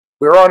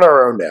We're on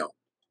our own now.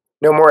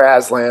 No more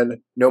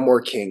Aslan, no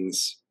more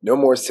kings, no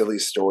more silly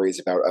stories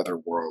about other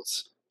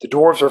worlds. The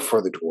dwarves are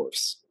for the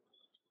dwarves.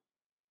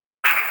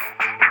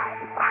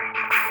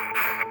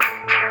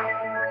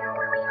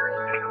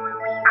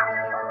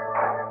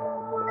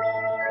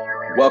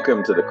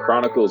 Welcome to the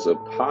Chronicles of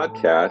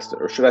Podcast,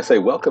 or should I say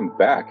welcome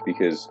back,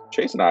 because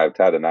Chase and I have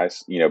had a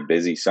nice,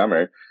 busy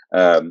summer.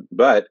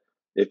 But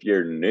if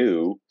you're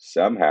new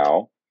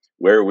somehow,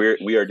 where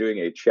we are doing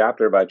a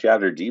chapter by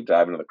chapter deep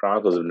dive into the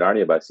Chronicles of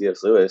Narnia by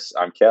C.S. Lewis.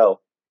 I'm Kel.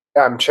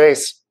 I'm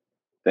Chase.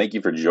 Thank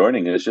you for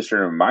joining us. Just a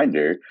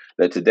reminder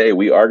that today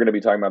we are going to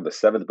be talking about the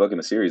seventh book in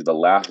the series, The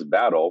Last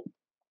Battle.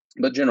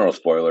 But general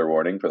spoiler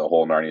warning for the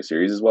whole Narnia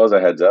series, as well as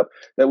a heads up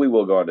that we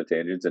will go on to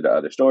tangents into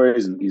other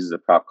stories and pieces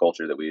of pop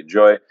culture that we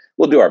enjoy.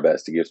 We'll do our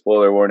best to give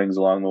spoiler warnings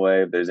along the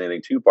way if there's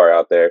anything too far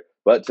out there.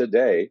 But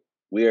today,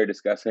 we are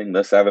discussing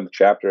the seventh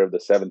chapter of the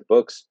seventh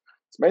books.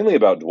 It's mainly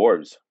about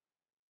dwarves.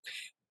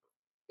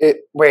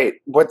 Wait,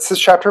 what's this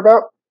chapter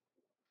about?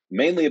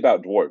 Mainly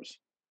about dwarves.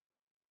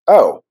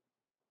 Oh,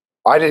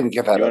 I didn't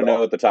get that. You want to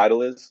know what the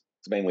title is?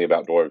 It's mainly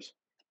about dwarves.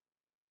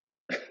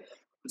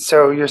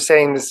 So you're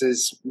saying this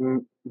is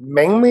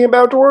mainly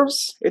about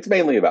dwarves? It's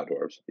mainly about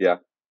dwarves. Yeah,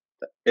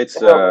 it's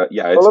it's a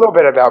little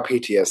bit about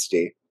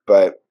PTSD,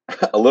 but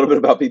a little bit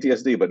about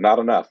PTSD, but not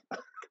enough.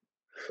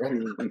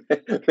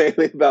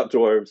 Mainly about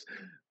dwarves,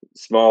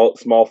 small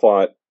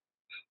font,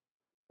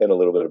 and a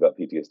little bit about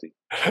PTSD.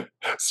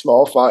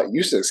 Small font.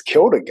 Eustace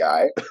killed a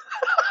guy.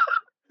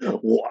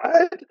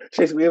 What?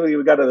 Chase, we haven't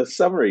even got to the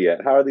summary yet.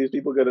 How are these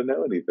people going to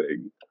know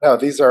anything? No,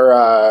 these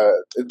are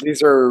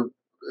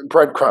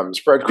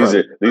breadcrumbs.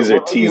 These are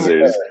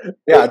teasers.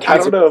 Yeah, I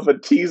don't know if a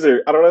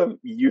teaser. I don't know if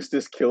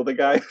Eustace killed a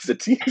guy as a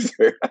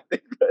teaser. I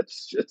think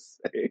that's just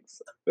saying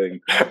something.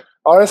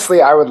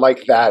 Honestly, I would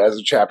like that as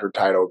a chapter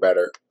title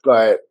better.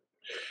 But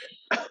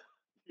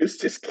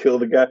Eustace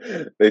killed a guy.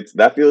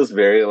 That feels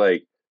very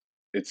like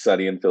It's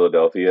Sunny in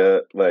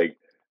Philadelphia. Like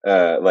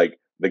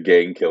the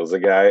gang kills a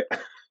guy.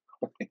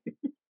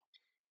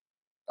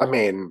 I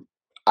mean,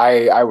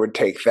 I would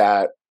take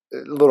that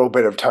little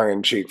bit of tongue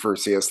in cheek for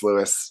C.S.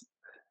 Lewis.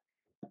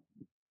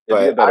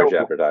 It'd be a better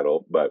chapter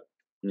title, but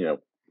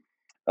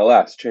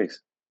alas, Chase,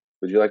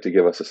 would you like to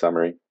give us a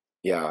summary?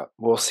 Yeah,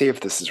 we'll see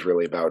if this is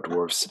really about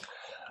dwarves.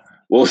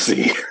 We'll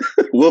see.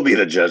 We'll be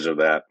the judge of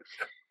that.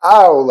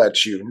 I'll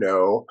let you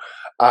know.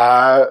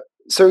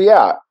 So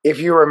yeah, if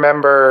you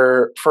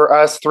remember, for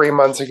us 3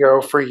 months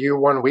ago, for you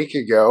 1 week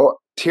ago,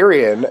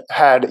 Tyrion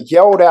had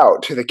yelled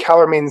out to the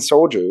Calormene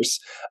soldiers,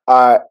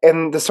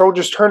 and the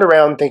soldiers turned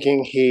around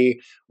thinking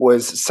he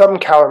was some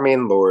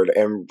Calormene lord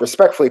and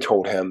respectfully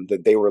told him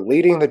that they were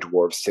leading the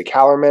dwarves to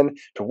Calormen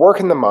to work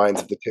in the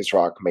mines of the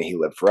Tisroc, may he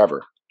live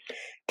forever.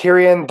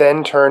 Tyrion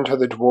then turned to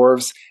the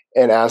dwarves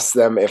and asked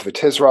them if the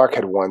Tisroc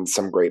had won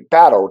some great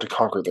battle to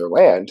conquer their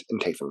land and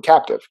take them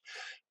captive.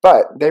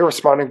 But they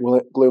responded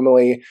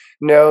gloomily,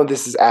 "No,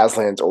 this is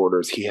Aslan's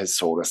orders. He has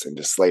sold us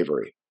into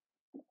slavery."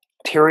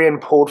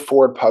 Tyrion pulled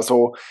forward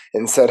Puzzle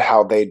and said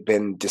how they'd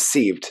been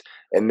deceived,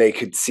 and they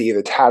could see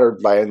the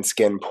tattered lion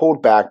skin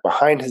pulled back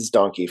behind his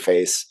donkey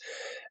face.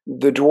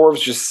 The dwarves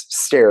just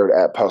stared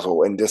at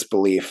Puzzle in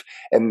disbelief,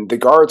 and the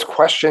guards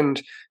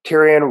questioned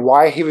Tyrion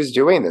why he was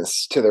doing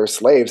this to their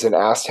slaves and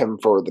asked him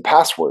for the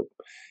password.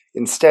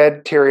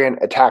 Instead, Tyrion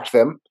attacked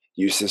them.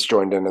 Eustace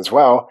joined in as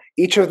well,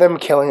 each of them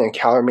killing a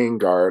Calormene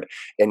guard,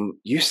 and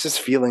Eustace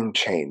feeling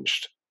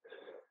changed.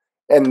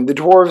 And the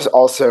dwarves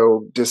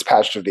also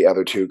dispatched of the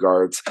other two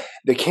guards.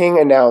 The king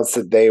announced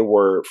that they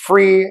were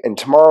free, and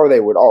tomorrow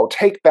they would all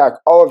take back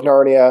all of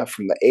Narnia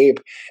from the ape.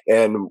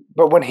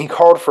 But when he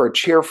called for a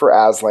cheer for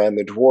Aslan,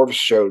 the dwarves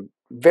showed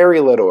very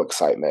little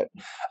excitement.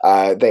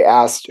 They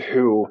asked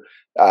who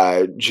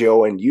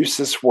Jill and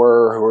Eustace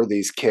were, who are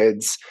these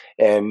kids,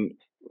 and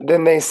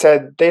then they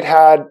said they'd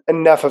had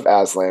enough of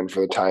Aslan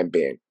for the time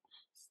being.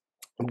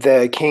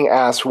 The king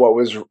asked what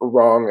was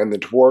wrong, and the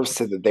dwarves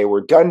said that they were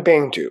done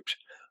being duped.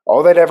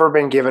 All they'd ever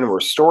been given were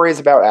stories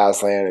about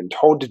Aslan and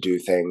told to do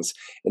things,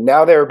 and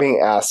now they were being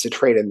asked to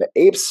trade in the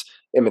ape's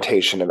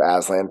imitation of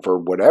Aslan for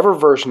whatever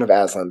version of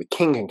Aslan the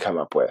king can come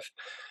up with.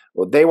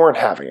 Well, they weren't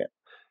having it.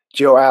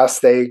 Jill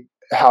asked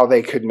how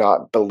they could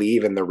not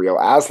believe in the real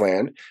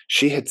Aslan.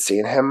 She had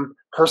seen him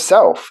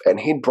herself, and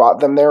he'd brought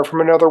them there from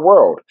another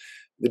world.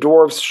 The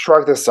dwarves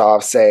shrugged this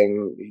off,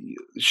 saying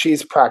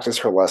she's practiced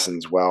her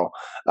lessons well.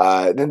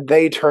 Then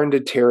they turned to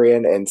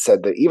Tyrion and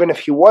said that even if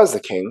he was the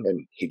king,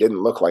 and he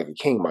didn't look like a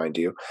king, mind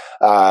you,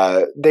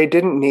 they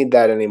didn't need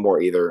that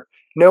anymore either.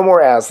 No more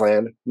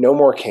Aslan, no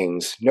more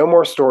kings, no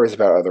more stories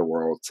about other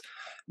worlds.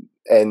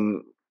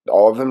 And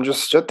all of them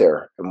just stood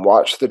there and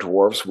watched the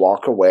dwarves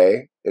walk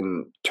away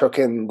and took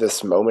in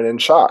this moment in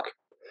shock.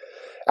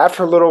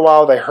 After a little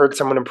while, they heard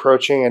someone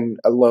approaching, and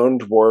a lone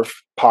dwarf,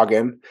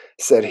 Pagan,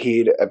 said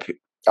he'd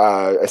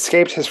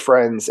escaped his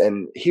friends,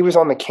 and he was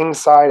on the king's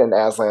side and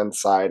Aslan's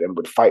side and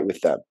would fight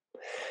with them.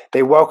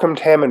 They welcomed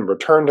him and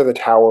returned to the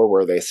tower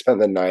where they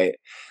spent the night.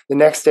 The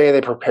next day they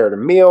prepared a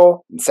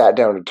meal and sat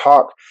down to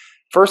talk.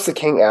 First the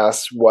king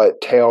asked what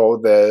tale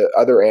the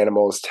other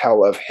animals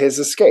tell of his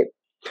escape.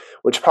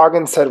 which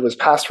Poggin said was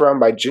passed around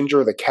by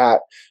Ginger the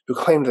cat, who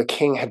claimed the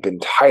king had been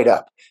tied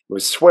up and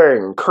was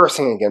swearing and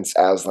cursing against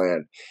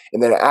Aslan.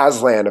 And then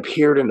Aslan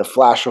appeared in a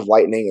flash of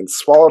lightning and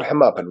swallowed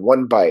him up in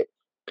one bite.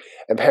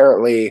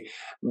 Apparently,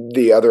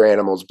 the other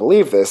animals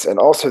believed this, and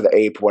also the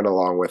ape went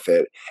along with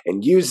it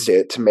and used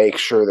it to make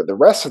sure that the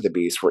rest of the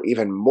beasts were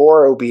even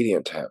more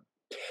obedient to him.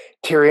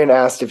 Tyrion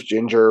asked if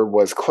Ginger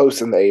was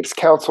close in the ape's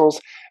counsels,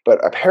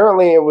 but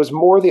apparently it was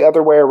more the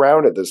other way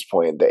around at this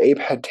point. The ape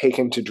had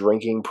taken to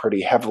drinking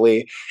pretty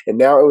heavily, and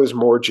now it was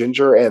more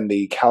Ginger and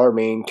the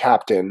Calormene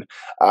captain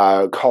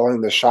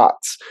calling the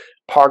shots.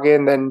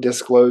 Poggin then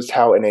disclosed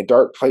how in a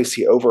dark place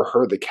he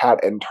overheard the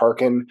cat and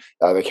Tarkin,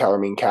 the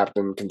Calormene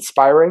captain,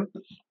 conspiring,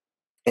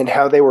 and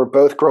how they were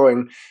both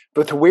growing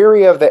both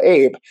weary of the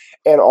ape,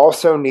 and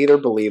also neither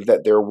believed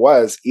that there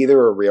was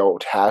either a real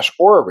Tash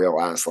or a real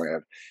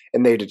Aslan,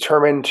 and they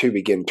determined to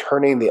begin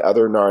turning the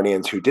other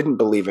Narnians who didn't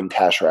believe in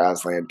Tash or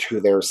Aslan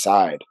to their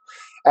side.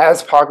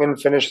 As Poggin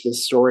finished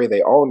this story,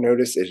 they all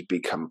noticed it had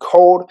become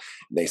cold,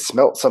 and they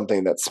smelt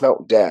something that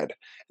smelt dead.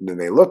 And then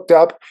they looked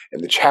up,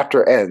 and the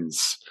chapter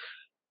ends.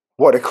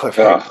 What a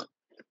cliffhanger. Ugh,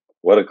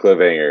 what a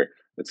cliffhanger.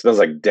 It smells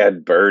like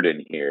dead bird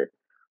in here,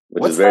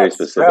 which What's is very that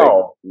specific.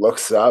 smell?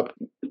 Looks up,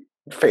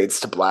 fades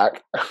to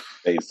black.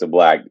 Fades to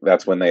black.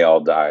 That's when they all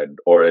died.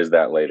 Or is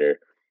that later?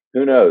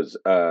 Who knows?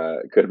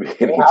 Could be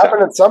any It'll happen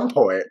time. at some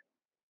point.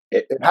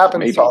 It happens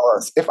maybe. to all of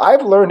us. If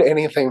I've learned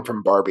anything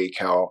from Barbie,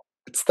 Kel,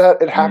 it's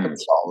that it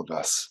happens to all of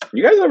us.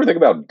 You guys ever think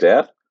about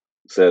death?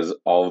 Says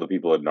all of the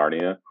people in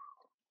Narnia.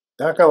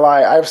 Not gonna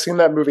lie, I've seen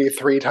that movie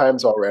 3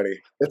 times already.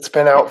 It's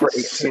been out for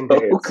 18 so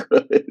days.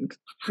 Good.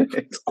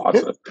 It's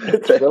awesome.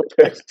 It's really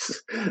good.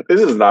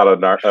 This is not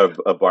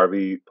a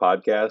Barbie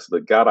podcast,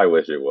 but God, I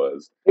wish it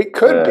was. It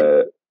could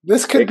be.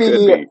 This could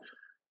be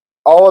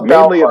all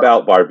about mainly Barbie.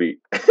 about Barbie.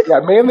 Yeah,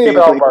 mainly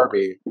about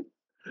Barbie.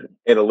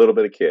 And a little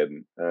bit of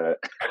Ken.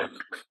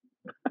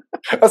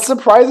 A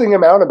surprising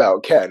amount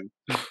about Ken.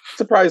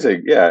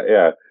 Surprising,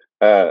 yeah.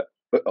 But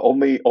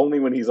only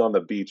when he's on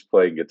the beach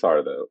playing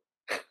guitar, though.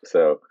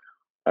 So,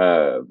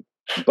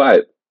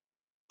 but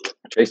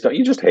Chase, don't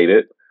you just hate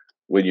it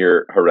when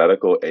your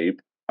heretical ape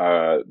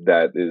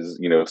that is,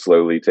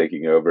 slowly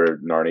taking over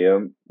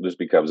Narnia just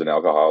becomes an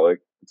alcoholic?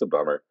 It's a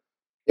bummer.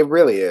 It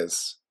really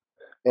is.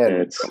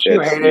 And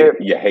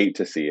you hate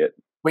to see it.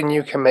 When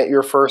you commit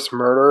your first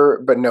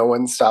murder, but no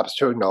one stops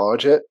to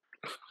acknowledge it?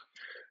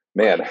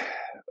 Man,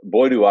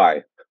 boy, do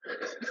I.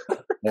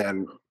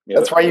 And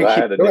that's why you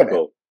keep doing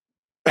it.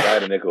 If I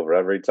had a nickel for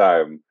every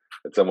time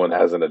that someone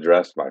hasn't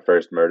addressed my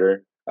first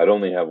murder, I'd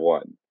only have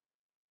one.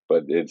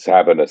 But it's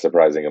happened a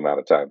surprising amount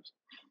of times.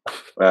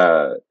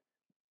 For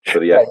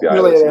the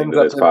FBI listening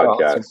to this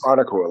podcast.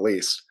 Chronicle, at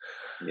least.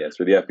 Yes,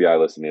 for the FBI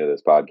listening to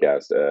this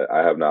podcast,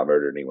 I have not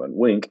murdered anyone.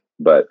 Wink,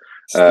 but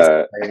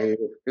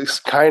it's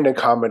kind of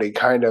comedy,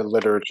 kind of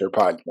literature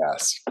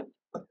podcast.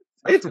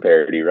 It's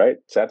parody, right?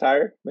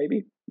 Satire,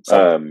 maybe.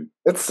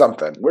 It's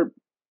something.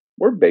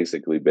 We're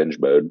basically binge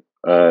mode,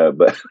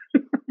 but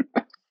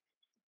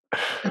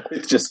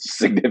it's just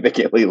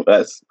significantly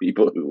less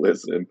people who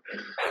listen.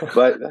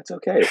 But that's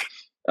okay.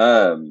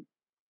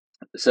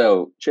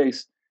 So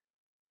Chase,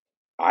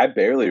 I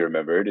barely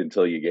remembered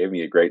until you gave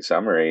me a great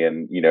summary,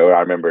 and I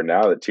remember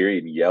now that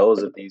Tyrion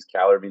yells at these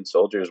Calormene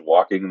soldiers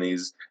walking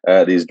these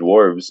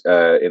dwarves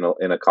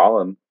in a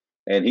column,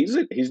 and he's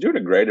doing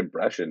a great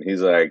impression.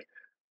 He's like,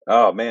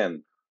 "Oh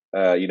man,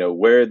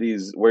 where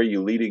are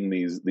you leading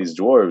these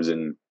dwarves?"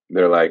 And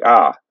they're like,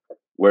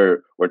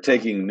 we're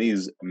taking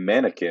these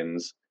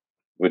mannequins,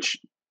 which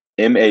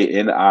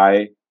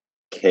MANIKINS.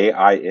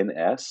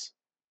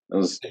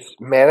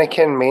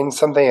 Mannequin means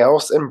something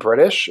else in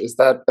British. Is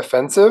that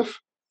offensive?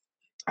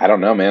 I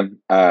don't know, man.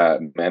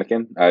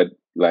 Mannequin.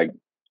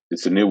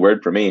 It's a new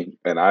word for me,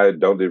 and I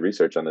don't do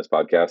research on this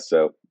podcast,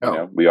 so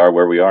we are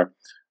where we are.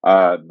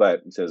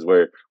 But it says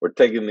we're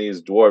taking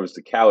these dwarves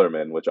to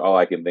Calormen, which all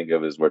I can think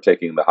of is we're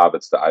taking the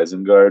hobbits to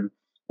Isengard,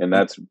 and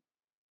that's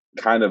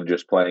kind of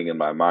just playing in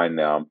my mind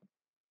now.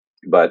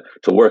 But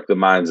to work the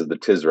minds of the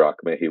Tisroc,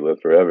 may he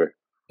live forever.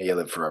 May he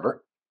live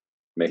forever.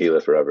 May he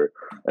live forever.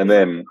 And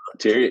then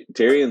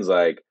Tyrion's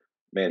like,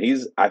 man,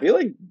 I feel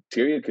like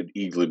Tyrion could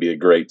easily be a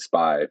great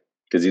spy.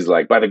 Because he's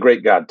like, by the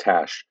great god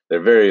Tash,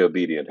 they're very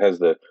obedient. Has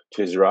the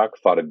Tisroc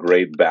fought a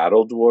great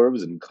battle,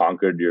 dwarves, and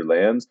conquered your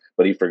lands?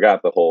 But he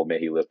forgot the whole "May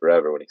he live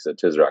forever" when he said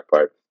Tisroc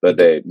part. But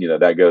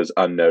that goes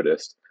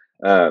unnoticed.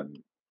 And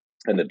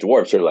the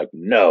dwarves are like,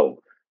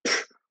 no,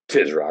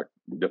 Tisroc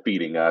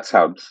defeating us.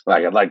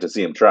 I'd like to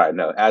see him try.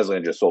 No,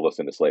 Aslan just sold us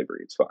into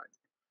slavery. It's fine.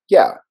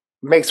 Yeah,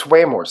 makes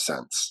way more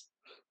sense.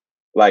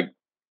 Like,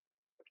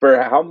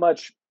 for how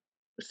much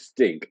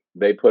stink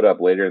they put up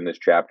later in this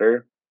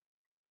chapter,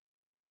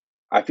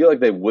 I feel like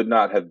they would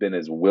not have been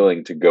as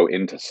willing to go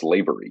into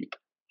slavery.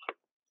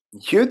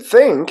 You'd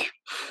think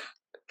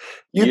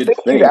you'd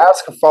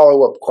ask a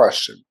follow-up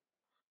question.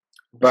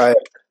 But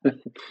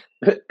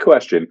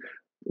question.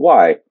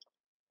 Why?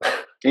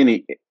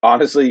 Any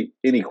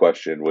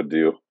question would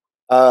do.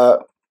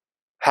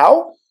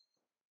 How?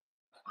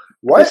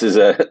 What? This is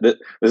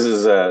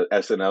a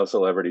SNL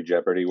Celebrity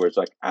Jeopardy where it's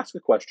like ask a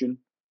question.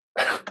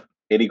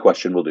 Any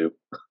question will do.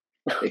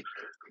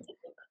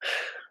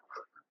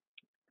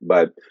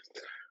 But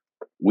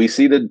we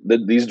see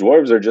that these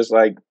dwarves are just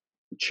like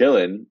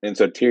chilling, and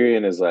so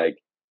Tyrion is like,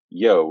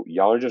 "Yo,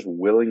 y'all are just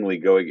willingly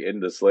going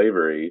into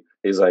slavery."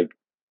 He's like,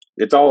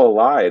 "It's all a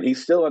lie," and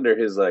he's still under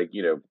his like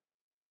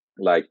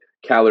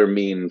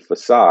Calormene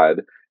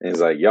facade, and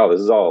he's like, "Yo,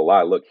 this is all a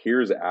lie. Look,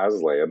 here's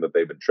Aslan that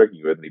they've been tricking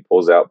you with," and he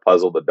pulls out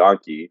Puzzle the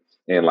donkey,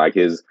 and like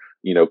his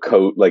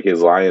coat, like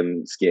his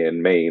lion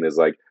skin mane is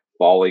like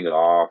falling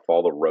off.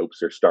 All the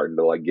ropes are starting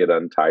to like get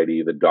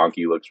untidy. The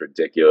donkey looks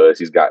ridiculous.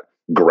 He's got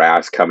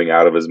grass coming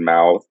out of his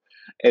mouth,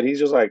 and he's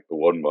just like, "It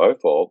wasn't my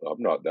fault.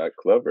 I'm not that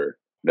clever.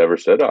 Never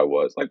said I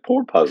was." Like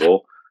poor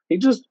Puzzle. He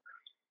doesn't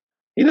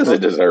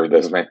deserve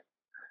this, man.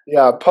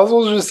 Yeah,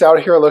 Puzzle's just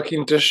out here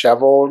looking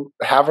disheveled,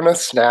 having a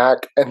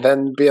snack, and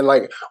then being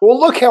like, well,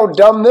 look how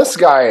dumb this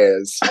guy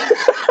is.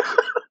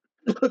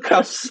 Look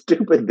how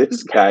stupid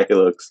this guy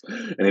looks.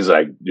 And he's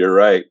like, "You're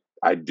right.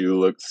 I do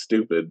look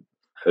stupid.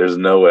 There's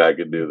no way I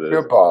could do this."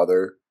 No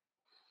bother.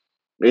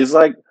 He's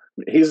like,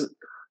 he's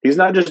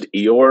not just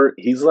Eeyore.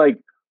 He's like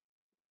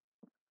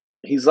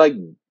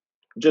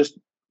just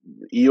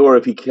Eeyore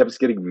if he kept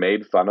getting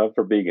made fun of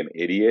for being an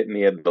idiot and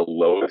he had the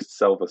lowest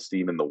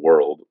self-esteem in the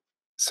world.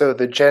 So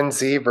the Gen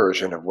Z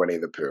version of Winnie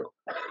the Pooh.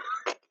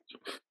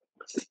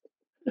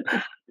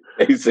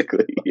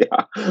 Basically,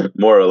 yeah,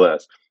 more or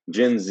less.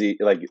 Gen Z,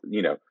 like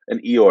an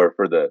Eeyore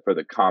for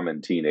the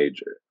common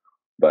teenager.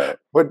 But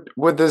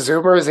would the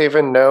Zoomers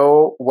even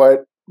know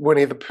what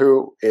Winnie the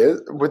Pooh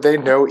is? Would they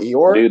know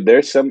Eeyore? Dude,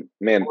 there's some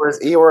man. Or is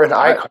Eeyore an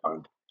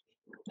icon?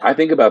 I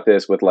think about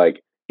this with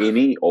like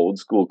any old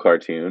school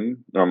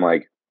cartoon. I'm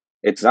like,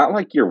 it's not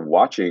like you're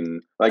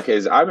watching like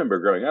as I remember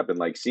growing up and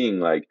like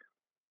seeing like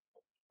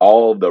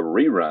all the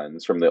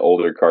reruns from the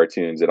older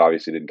cartoons that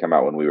obviously didn't come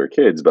out when we were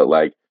kids, but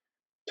like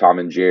Tom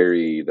and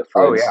Jerry, the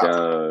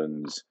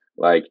Flintstones,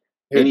 like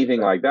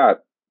anything like that.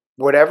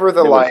 Whatever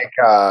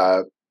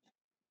the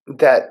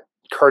that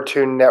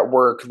Cartoon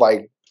Network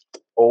like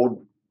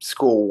old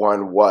school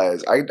one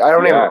was. I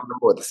don't even remember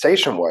what the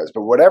station was,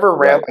 but whatever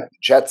ran like the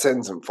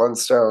Jetsons and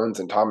Flintstones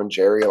and Tom and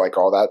Jerry, like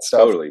all that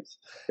stuff. Totally.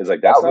 It's like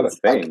that's not a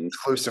thing. Like,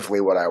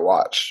 exclusively what I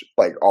watched,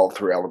 like all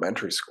through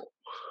elementary school.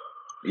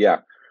 Yeah.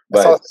 But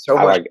I saw so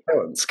much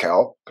violence,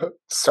 Cal.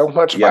 So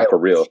much violence. For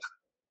real.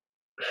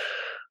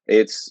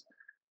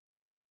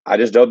 I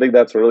just don't think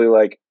that's really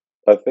like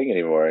a thing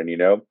anymore. And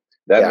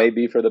that may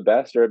be for the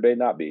best or it may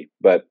not be.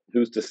 But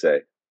who's to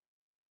say?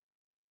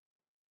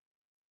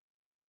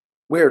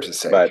 Weird to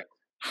say. But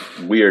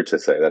weird to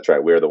say. That's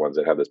right. We're the ones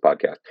that have this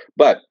podcast.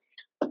 But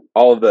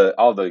all the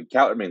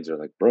Calormenes are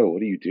like, "Bro,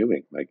 what are you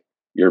doing? Like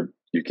you're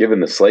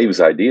giving the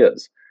slaves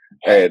ideas."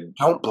 Hey, and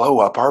don't blow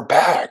up our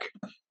bag.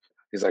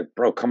 He's like,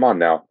 "Bro, come on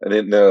now." And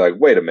then they're like,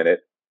 "Wait a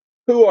minute.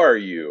 Who are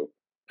you?"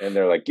 And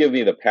they're like, "Give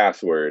me the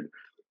password."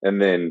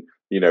 And then,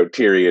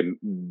 Tyrion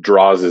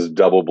draws his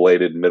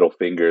double-bladed middle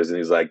fingers and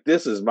he's like,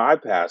 "This is my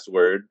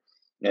password."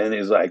 And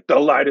he's like, "The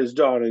light is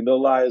dawning. The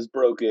lie is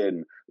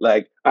broken.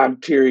 Like, I'm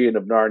Tyrion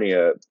of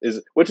Narnia."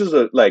 Which is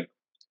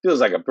feels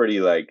like a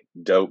pretty like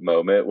dope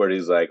moment where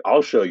he's like,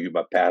 "I'll show you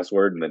my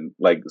password," and then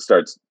like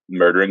starts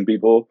murdering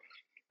people.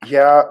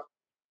 Yeah.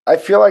 I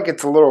feel like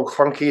it's a little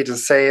clunky to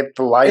say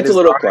the light is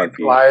dawning,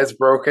 the lie is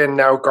broken.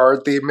 Now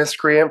guard the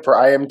miscreant, for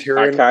I am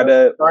Tyrion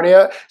of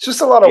Narnia. It's just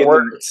a lot of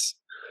words.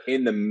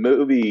 In the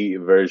movie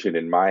version,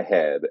 in my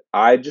head,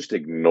 I just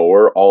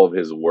ignore all of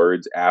his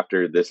words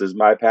after "this is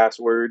my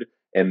password,"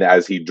 and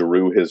as he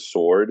drew his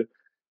sword,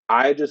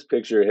 I just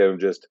picture him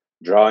just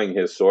drawing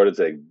his sword and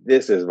saying,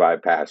 "This is my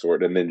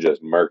password," and then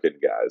just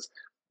murking guys.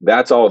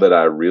 That's all that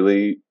I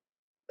really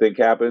think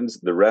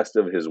happens. The rest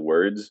of his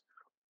words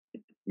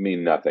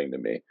mean nothing to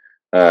me.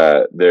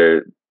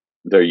 They're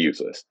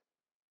useless,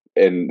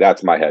 and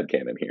that's my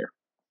headcanon here.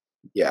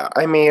 Yeah,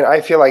 I mean,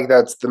 I feel like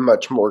that's the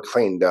much more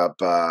cleaned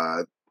up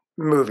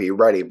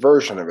movie-ready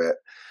version of it.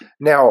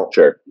 Now,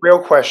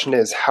 real question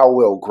is, how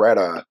will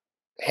Greta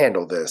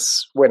handle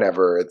this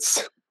whenever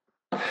it's...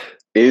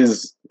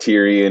 Is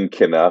Tyrion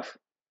Knuff?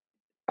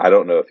 I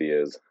don't know if he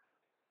is,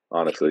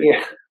 honestly.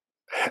 Yeah,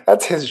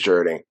 that's his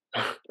journey.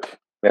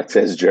 That's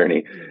his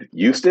journey.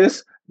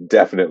 Eustace,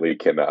 definitely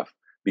Knuff,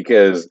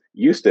 because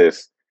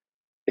Eustace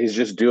is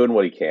just doing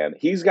what he can.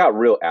 He's got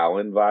real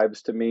Alan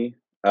vibes to me.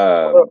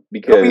 Because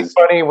it'll be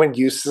funny when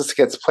Eustace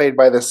gets played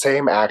by the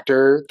same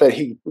actor that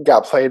he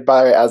got played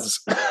by as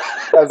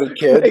a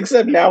kid.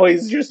 Except now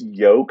he's just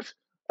yoked.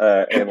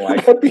 And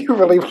like that'd be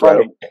really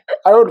funny.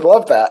 I would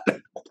love that.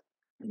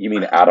 You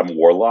mean Adam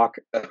Warlock?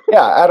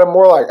 Yeah, Adam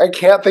Warlock. I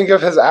can't think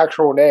of his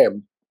actual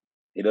name.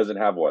 He doesn't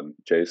have one,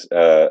 Chase.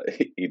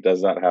 He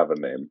does not have a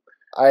name.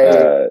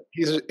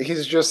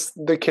 He's just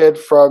the kid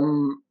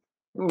from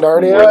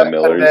Narnia,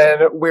 and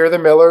then We're the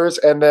Millers,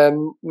 and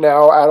then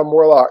now Adam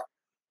Warlock.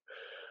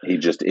 He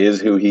just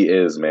is who he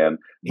is, man.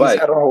 But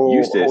he's had a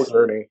whole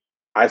journey.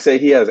 I say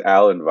he has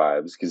Alan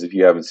vibes because if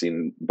you haven't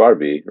seen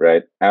Barbie,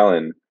 right?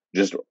 Alan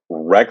just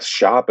wrecks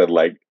shop and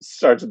like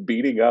starts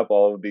beating up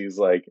all of these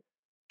like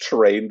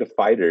trained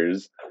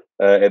fighters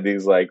and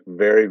these like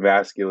very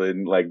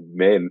masculine like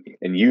men.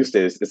 And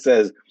Eustace, it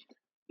says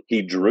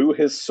he drew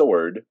his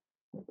sword,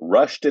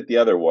 rushed at the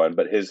other one,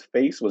 but his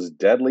face was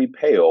deadly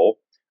pale.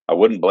 I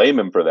wouldn't blame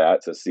him for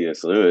that, says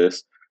C.S.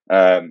 Lewis.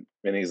 And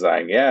he's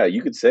like, yeah,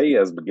 you could say he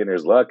has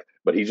beginner's luck,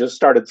 but he just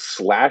started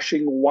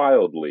slashing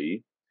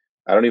wildly.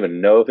 I don't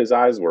even know if his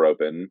eyes were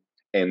open.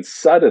 And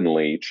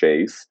suddenly,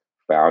 Chase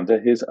found to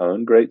his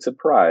own great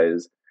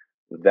surprise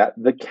that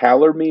the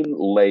Calormene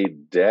lay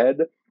dead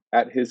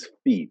at his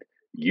feet.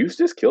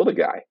 Eustace killed a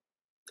guy.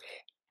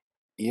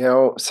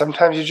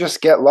 Sometimes you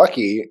just get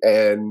lucky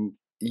and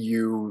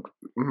you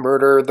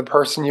murder the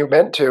person you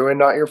meant to and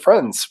not your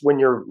friends when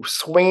you're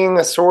swinging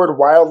a sword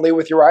wildly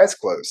with your eyes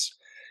closed.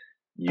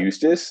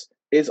 Eustace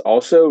is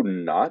also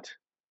not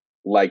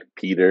like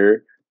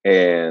Peter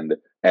and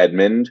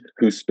Edmund,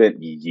 who spent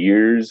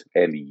years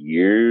and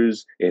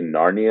years in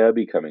Narnia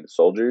becoming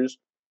soldiers.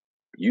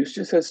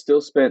 Eustace has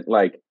still spent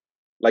like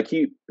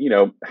he,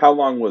 how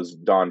long was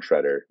Dawn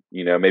Treader?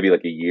 Maybe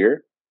like a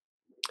year.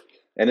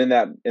 And in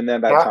that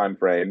Yeah. time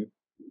frame, And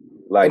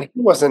like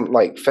he wasn't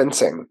like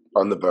fencing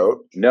on the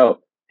boat. no,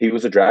 he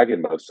was a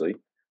dragon mostly,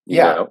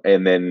 Yeah.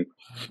 and then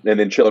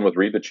chilling with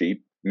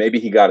Reepicheep. Maybe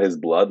he got his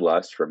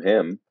bloodlust from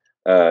him.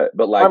 But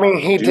I like, mean,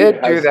 he dude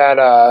did do has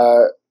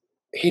that.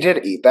 He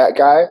did eat that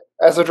guy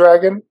as a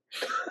dragon,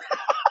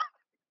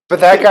 but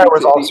that guy he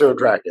was did he, also a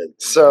dragon.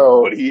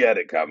 So but he had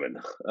it coming.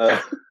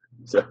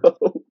 So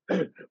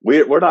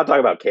we're not talking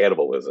about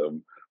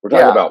cannibalism. We're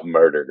talking yeah, about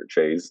murder,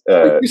 Chase.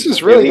 this is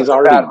And really he's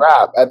getting a bad already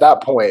rap at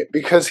that point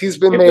because he's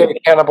been if made the a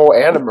cannibal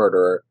and a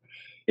murderer.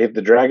 if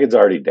the dragon's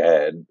already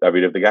dead. I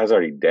mean, if the guy's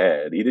already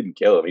dead, he didn't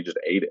kill him. He just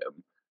ate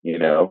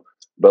him.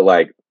 But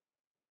like,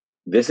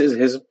 this is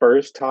his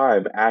first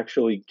time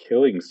actually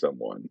killing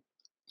someone.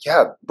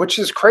 Yeah, which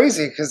is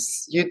crazy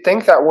because you'd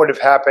think that would have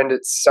happened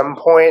at some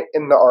point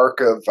in the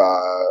arc of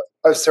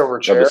Silver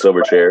Of the Chair, silver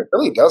but it chair,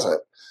 really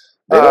doesn't.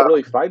 they don't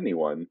really fight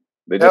anyone.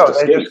 They just No,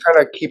 they just escape.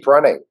 kind of keep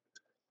running.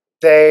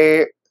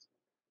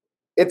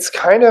 It's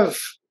kind of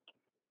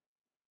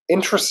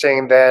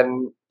interesting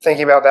then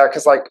thinking about that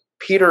because like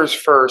Peter's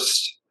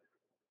first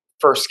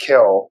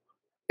kill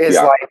is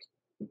Yeah, like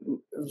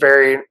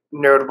very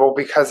notable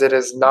because it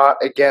is not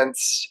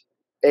against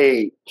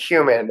a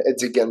human;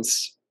 it's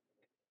against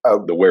a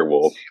the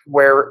werewolf.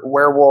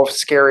 werewolf,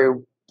 scary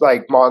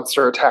like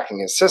monster attacking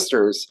his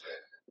sisters,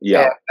 and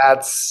Yeah,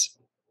 that's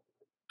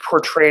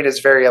portrayed as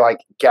very like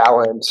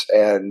gallant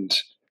and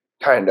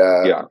kind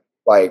of yeah,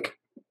 like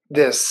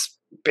this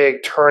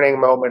big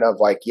turning moment of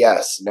like,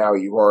 yes, now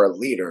you are a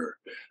leader.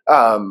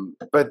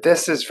 But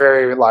this is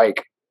very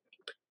like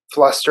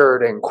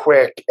flustered and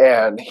quick,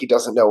 and he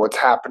doesn't know what's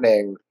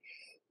happening.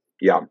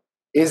 yeah.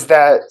 Is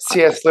that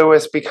C.S.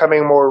 Lewis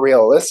becoming more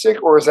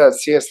realistic, or is that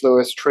C.S.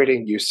 Lewis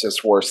treating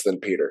Eustace worse than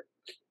Peter?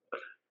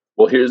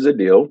 Well, here's the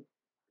deal.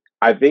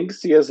 I think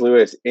C.S.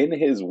 Lewis, in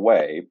his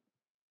way,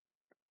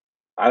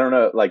 I don't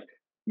know, like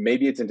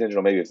maybe it's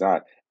intentional, maybe it's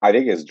not. I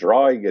think is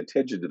drawing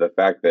attention to the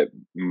fact that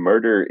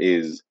murder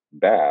is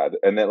bad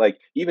and that like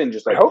even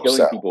just I like hope killing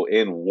so. people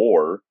in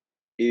war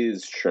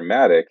is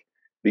traumatic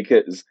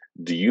because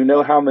do you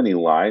know how many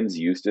lines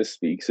Eustace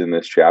speaks in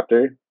this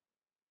chapter?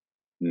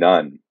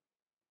 None.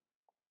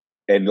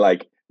 And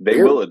like they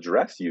Weird. will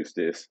address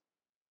Eustace,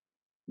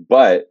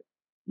 but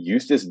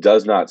Eustace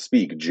does not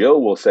speak.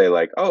 Jill will say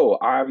like, "Oh,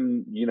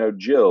 I'm,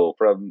 Jill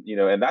from,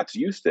 and that's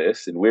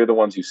Eustace and we're the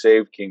ones who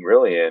saved King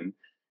Rilian,"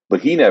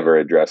 but he never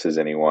addresses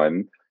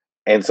anyone.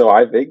 And so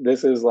I think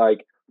this is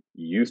like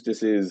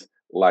Eustace's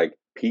like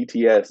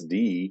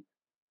PTSD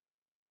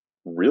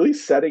really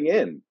setting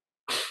in.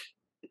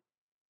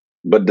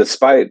 But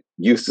despite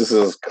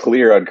Eustace's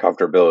clear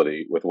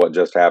uncomfortability with what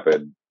just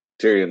happened,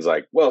 Tyrion's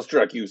like, "Well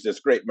struck, Eustace,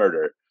 great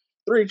murder.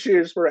 3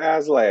 cheers for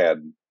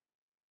Aslan."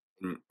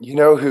 You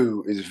know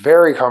who is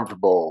very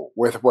comfortable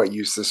with what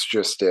Eustace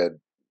just did?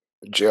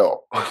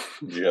 Jill.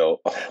 Jill.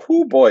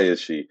 Oh boy, is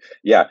she.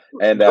 Yeah.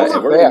 And Jill's and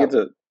a we're gonna fan. get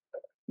to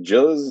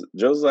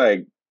Jill's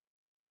like,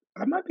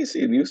 I might be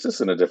seeing Eustace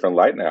in a different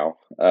light now.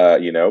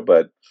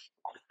 But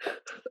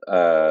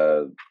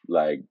uh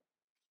like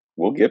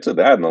we'll get to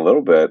that in a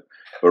little bit.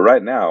 But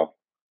right now,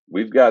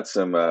 we've got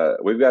some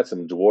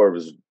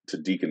dwarves to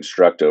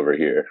deconstruct over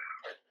here.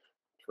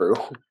 True.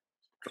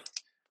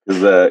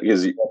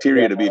 Because Yeah.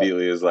 Tyrion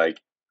immediately is like,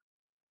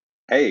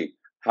 "Hey,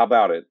 how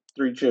about it?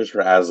 3 cheers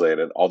for Aslan,"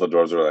 and all the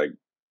dwarves are like,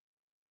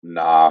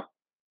 "Nah,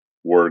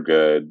 we're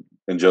good."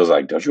 And Jill's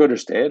like, "Don't you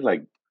understand?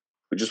 Like,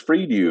 we just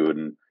freed you,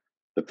 and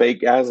the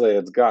fake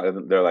Aslan's got."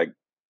 And they're like,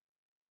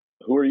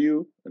 "Who are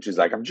you?" And she's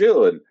like, "I'm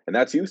Jill, and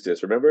that's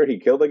Eustace. Remember, he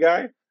killed a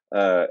guy,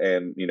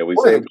 and we Or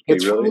the saved King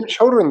kids from your Rilian."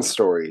 children's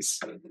stories.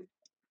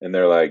 And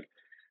they're like,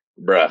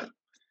 "Bruh,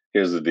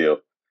 here's the deal.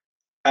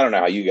 I don't know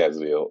how you guys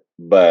feel,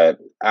 but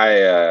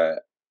I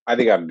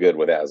think I'm good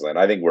with Aslan.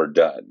 I think we're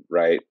done,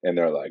 right?" And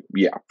they're like,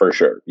 "Yeah, for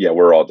sure. Yeah,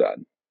 we're all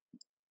done."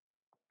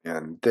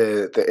 And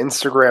the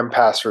Instagram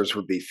passers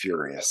would be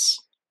furious.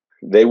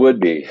 They would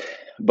be.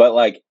 But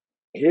like,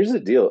 here's the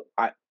deal.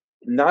 I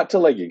not to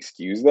like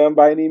excuse them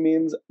by any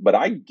means, but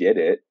I get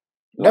it.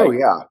 No, Like,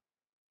 yeah.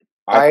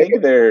 I I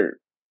think they're,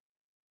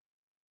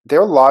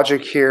 their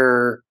logic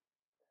here,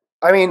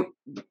 I mean,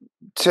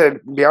 to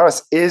be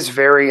honest, is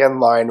very in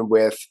line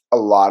with a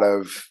lot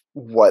of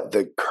what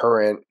the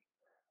current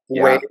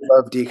wave yeah,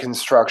 of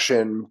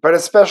deconstruction, but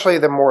especially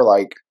the more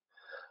like,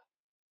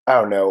 I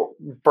don't know,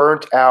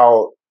 burnt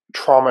out,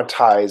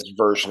 traumatized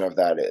version of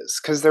that is.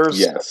 Because there's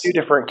a few yes,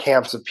 different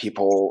camps of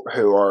people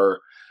who are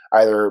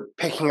either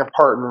picking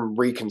apart and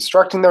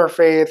reconstructing their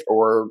faith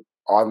or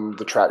on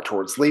the track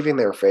towards leaving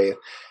their faith.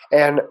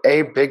 And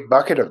a big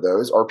bucket of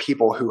those are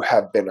people who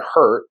have been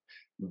hurt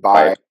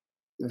by right,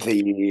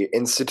 the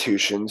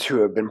institutions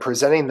who have been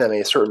presenting them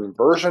a certain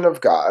version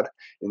of God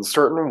in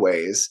certain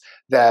ways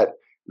that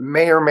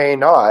may or may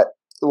not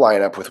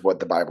line up with what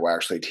the Bible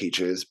actually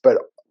teaches, but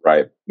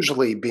right,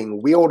 usually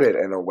being wielded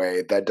in a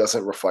way that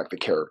doesn't reflect the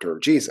character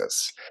of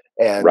Jesus.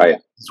 And right,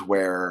 that's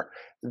where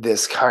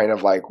this kind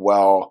of like,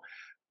 well,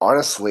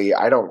 honestly,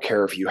 I don't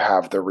care if you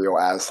have the real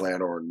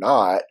Aslan or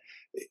not.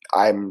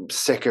 I'm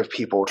sick of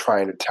people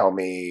trying to tell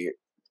me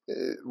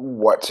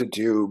what to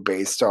do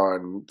based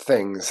on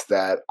things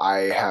that I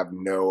have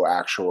no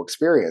actual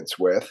experience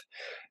with.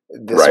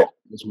 This right, all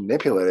is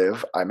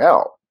manipulative. I'm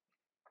out.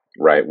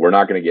 right. We're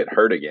not going to get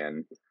hurt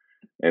again.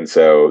 And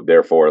so,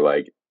 therefore,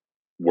 like,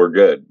 we're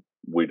good.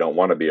 We don't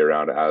want to be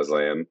around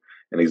Aslan.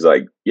 And he's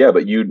like, yeah,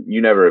 but you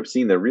never have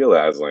seen the real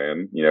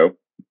Aslan.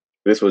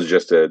 This was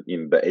just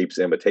the ape's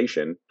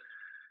imitation.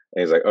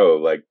 And he's like, oh,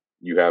 like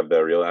you have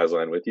the real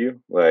Aslan with you?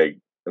 Like,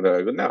 and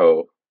they're like,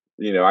 no,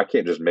 I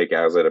can't just make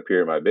Aslan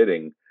appear at my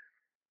bidding.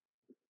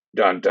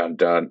 Dun dun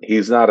dun.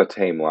 He's not a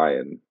tame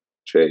lion,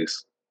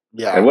 Chase.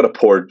 And Yeah. what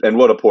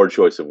a poor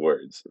choice of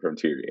words from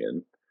Tyrion. And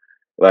it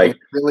Like,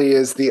 really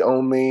is the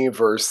only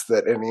verse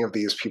that any of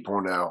these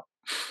people know.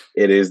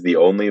 it is the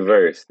only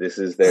verse. This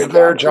is This their is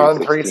their John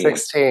John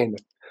 3:16. 3:16.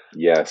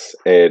 Yes,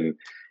 and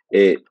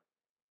it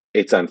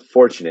it's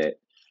unfortunate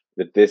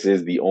that this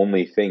is the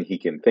only thing he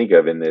can think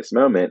of in this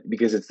moment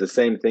because it's the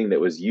same thing that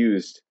was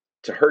used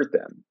to hurt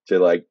them, to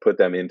like put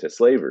them into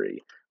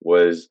slavery.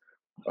 Was,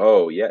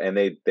 oh yeah, and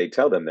they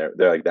tell them they're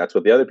like, that's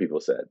what the other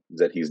people said,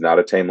 that he's not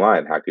a tame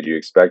lion. How could you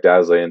expect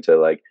Aslan to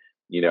like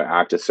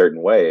act a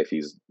certain way if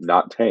he's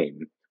not tame,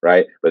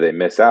 right? But they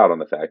miss out on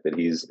the fact that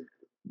he's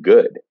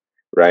good,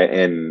 right?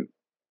 And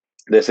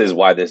this is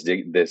why this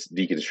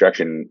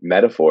deconstruction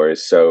metaphor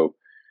is so,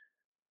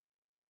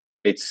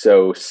 it's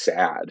so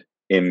sad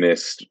in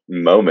this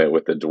moment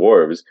with the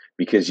dwarves,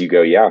 because you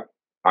go, yeah,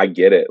 I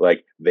get it.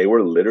 Like, they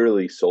were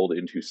literally sold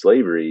into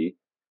slavery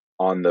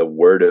on the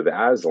word of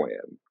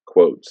Aslan,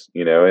 quotes,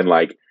 and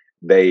like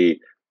they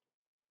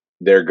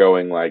they're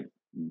going like,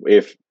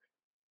 if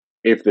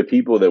the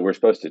people that we're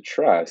supposed to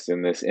trust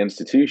in this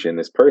institution,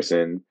 this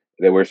person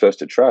that we're supposed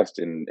to trust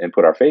and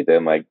put our faith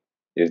in, like,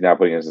 is now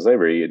putting us in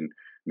slavery, and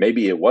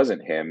maybe it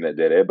wasn't him that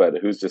did it, but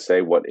who's to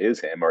say what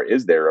is him, or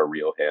is there a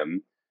real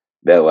him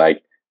that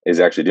like is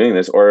actually doing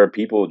this, or are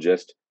people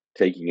just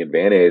taking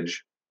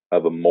advantage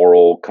of a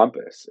moral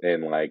compass,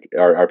 and like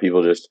are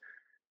people just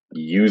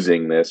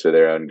using this for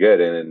their own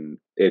good? And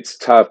it's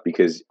tough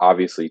because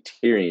obviously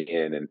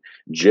Tyrion and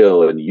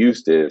Jill and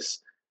Eustace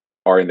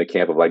are in the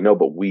camp of like, no,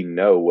 but we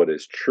know what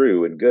is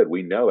true and good.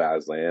 We know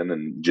Aslan,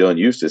 and Jill and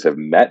Eustace have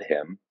met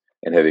him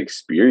and have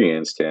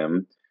experienced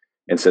him.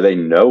 And so they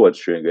know what's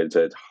true and good.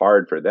 So it's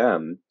hard for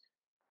them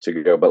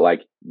to go, but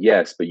like,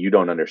 yes, but you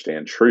don't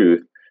understand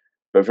truth.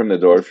 But from the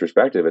dwarf's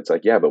perspective, it's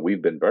like, yeah, but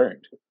we've been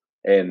burned.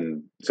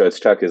 And so it's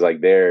tough because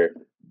like they're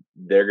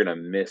gonna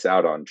miss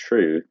out on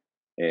truth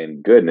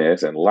and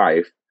goodness and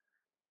life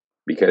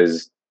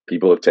because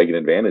people have taken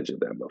advantage of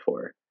them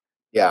before.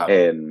 Yeah.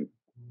 And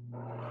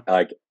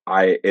like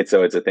it's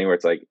a thing where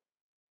it's like,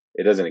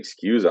 it doesn't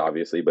excuse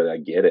obviously, but I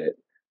get it.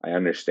 I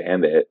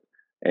understand it.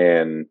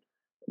 And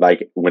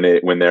like when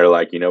they're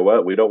like, you know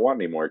what, we don't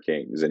want any more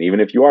kings. And even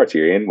if you are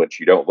Tyrion, which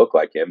you don't look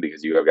like him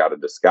because you have got a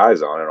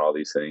disguise on and all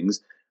these things,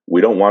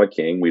 we don't want a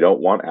king. We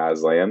don't want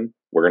Aslan.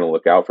 We're gonna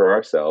look out for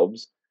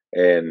ourselves.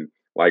 And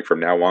like from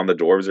now on, the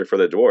dwarves are for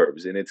the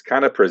dwarves. And it's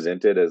kind of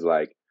presented as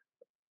like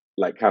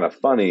kind of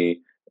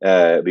funny,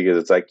 because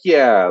it's like,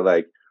 yeah,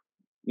 like,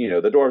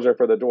 the dwarves are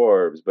for the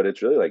dwarves, but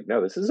it's really like,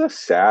 no, this is a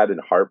sad and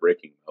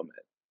heartbreaking moment.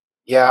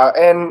 Yeah.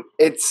 And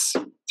it's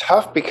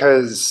tough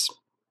because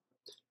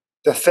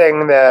the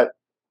thing that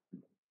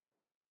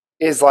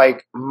is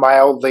like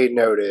mildly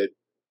noted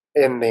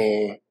in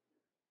the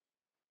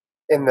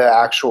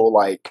actual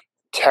like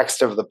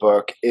text of the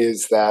book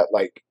is that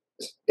like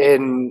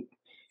in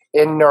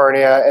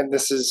Narnia, and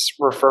this is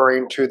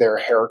referring to their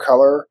hair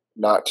color,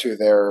 not to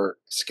their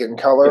skin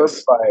color,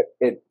 Yes. but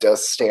it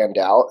does stand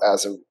out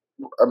as an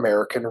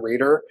American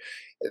reader.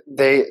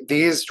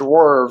 These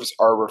dwarves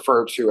are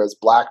referred to as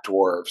black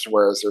dwarves,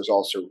 whereas there's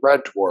also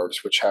red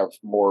dwarves, which have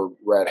more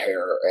red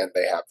hair and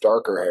they have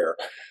darker hair.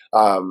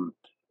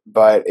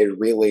 But it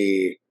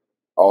really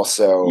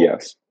also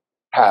Yes.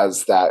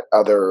 has that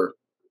other.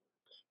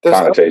 There's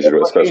other Connotation, especially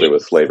with implications to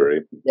it.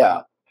 slavery.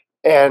 Yeah,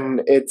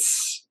 and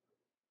it's,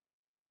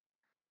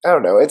 I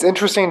don't know. It's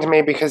interesting to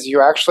me because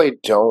you actually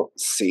don't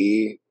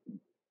see.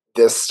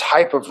 this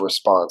type of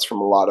response from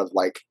a lot of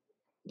like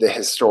the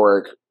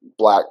historic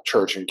Black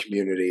church and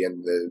community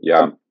in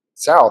the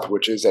South,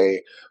 which is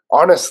a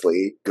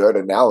honestly good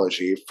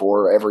analogy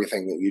for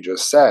everything that you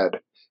just said,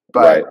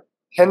 but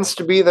tends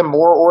to be the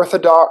more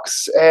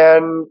orthodox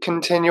and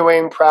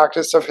continuing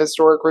practice of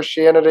historic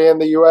Christianity in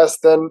the U.S.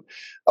 than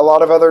a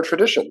lot of other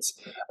traditions.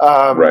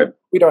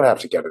 We don't have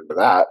to get into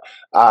that.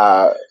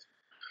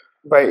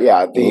 But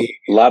yeah, a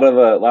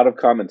lot of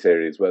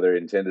commentaries, whether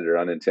intended or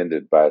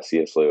unintended, by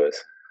C.S.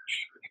 Lewis.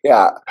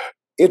 Yeah,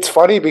 it's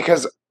funny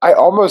because I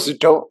almost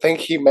don't think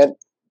he meant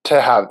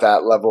to have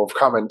that level of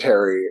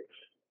commentary.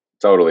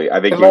 Totally, I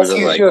think he was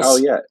just like, "Oh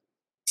yeah,"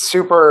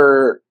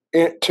 super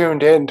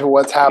tuned in to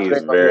what's happening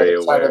on the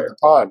other side of the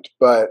pond.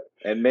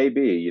 And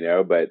maybe,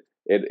 but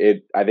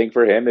it I think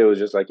for him it was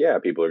just like, yeah,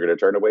 people are going to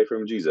turn away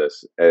from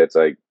Jesus, and it's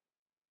like,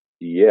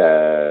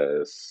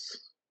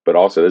 yes, but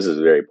also this is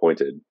very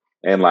pointed,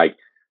 and like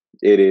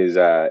it is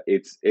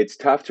it's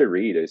tough to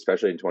read,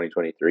 especially in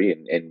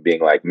 2023, and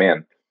being like,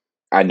 man,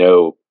 I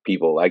know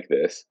people like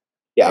this,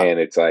 and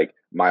it's like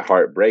my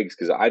heart breaks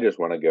because I just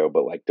want to go,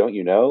 but like, don't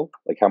you know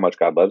like how much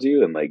God loves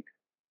you, and like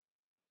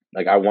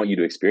I want you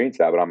to experience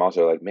that, but I'm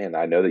also like, man,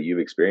 I know that you've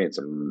experienced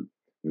some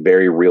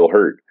very real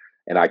hurt,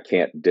 and I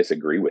can't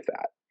disagree with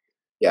that.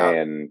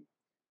 And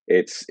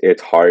it's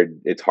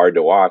hard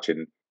to watch,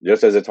 and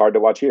just as it's hard to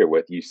watch here,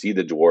 with you see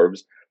the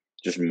dwarves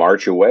just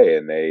march away,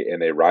 and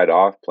they ride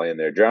off playing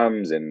their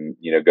drums and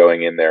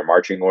going in their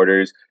marching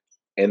orders,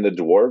 and the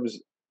dwarves,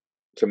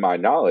 to my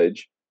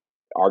knowledge,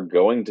 are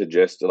going to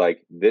just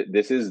like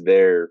this is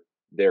their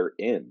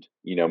end,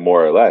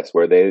 more or less,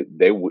 where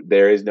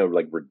there is no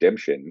like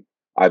redemption,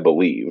 I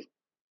believe,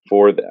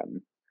 for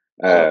them.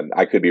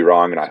 I could be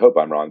wrong, and I hope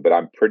I'm wrong, but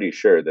I'm pretty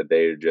sure that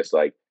they're just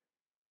like,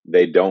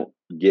 they don't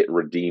get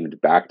redeemed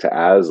back to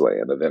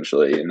Aslan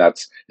eventually, and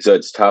so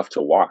it's tough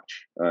to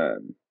watch.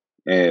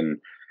 And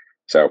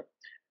so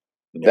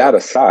that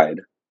aside,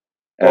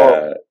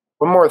 one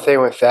more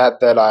thing with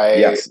that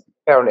I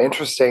found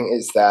interesting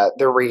is that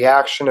the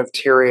reaction of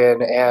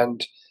Tyrion,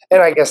 and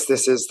I guess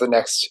this is the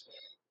next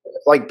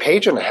like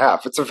page and a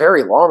half. It's a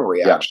very long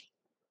reaction.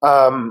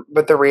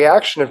 But the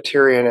reaction of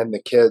Tyrion and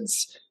the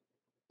kids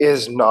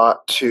is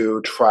not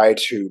to try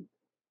to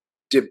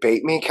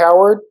debate me,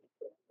 coward.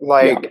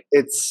 Like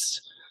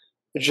it's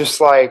just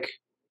like,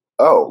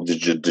 oh,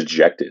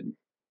 dejected.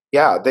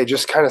 Yeah, they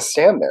just kind of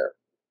stand there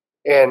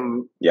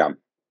and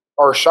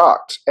are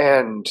shocked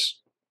and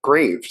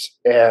grieved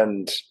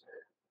and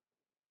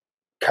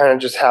kind of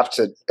just have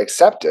to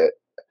accept it.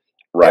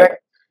 Right. And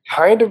I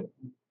kind of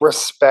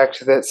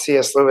respect that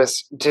C.S.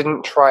 Lewis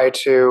didn't try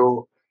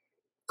to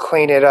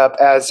clean it up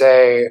as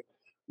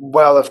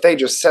well, if they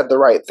just said the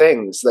right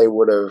things, they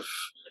would have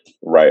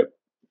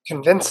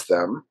convinced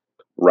them.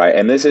 Right.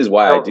 And this is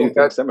why I do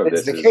think some of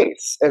this is the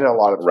case in a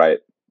lot of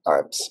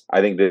times.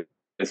 I think that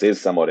this is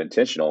somewhat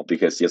intentional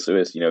because C.S.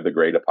 Lewis, the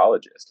great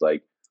apologist,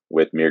 like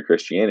with Mere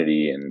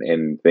Christianity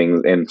and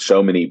things, and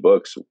so many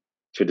books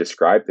to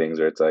describe things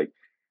where it's like,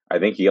 I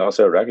think he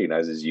also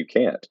recognizes you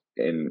can't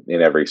in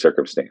every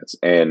circumstance.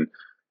 And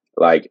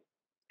like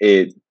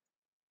I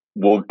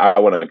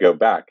want to go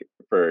back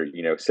for,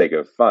 sake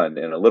of fun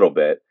in a little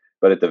bit,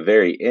 but at the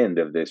very end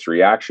of this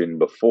reaction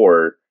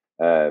before,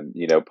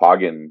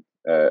 Poggin,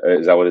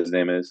 is that what his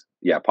name is?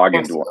 Yeah.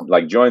 Poggin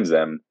like joins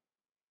them.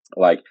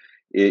 Like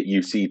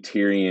you see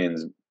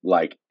Tyrion's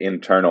like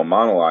internal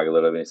monologue a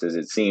little bit. It says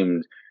it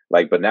seemed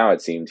like, but now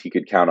it seemed he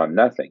could count on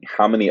nothing.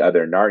 How many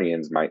other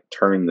Narnians might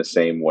turn the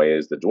same way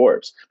as the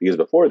dwarves? Because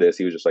before this,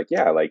 he was just like,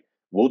 yeah, like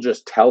we'll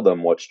just tell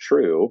them what's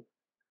true,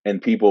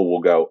 and people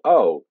will go,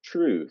 oh,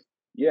 truth,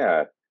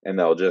 yeah, and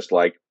they'll just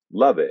like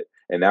love it.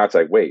 And now it's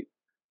like, wait,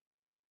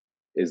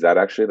 is that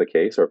actually the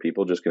case? Or are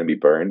people just going to be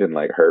burned and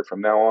like hurt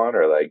from now on?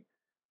 Or like,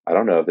 I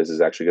don't know if this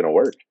is actually going to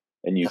work.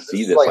 And you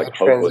see this like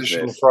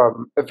transition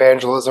from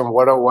evangelism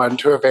 101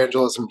 to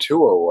evangelism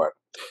 201.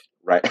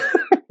 Right.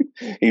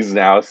 He's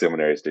now a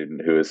seminary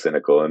student who is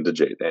cynical and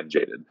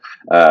jaded.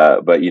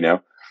 But you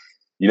know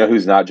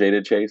who's not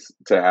jaded, Chase,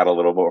 to add a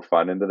little more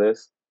fun into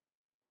this?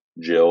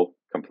 Jill,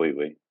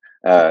 completely.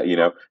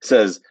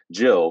 Says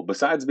Jill,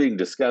 besides being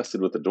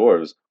disgusted with the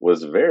dwarves,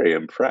 was very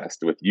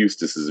impressed with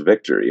Eustace's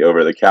victory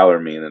over the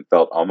Calormene and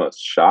felt almost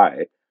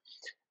shy.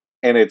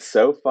 And it's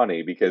so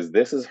funny because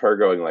this is her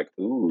going like,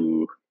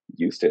 ooh,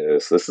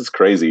 Eustace, this is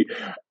crazy.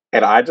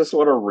 And I just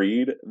want to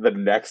read the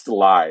next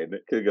line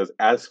because it goes,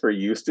 as for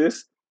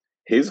Eustace,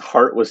 his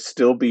heart was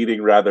still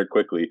beating rather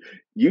quickly.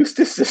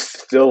 Eustace is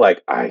still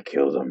like, I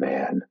killed a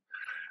man.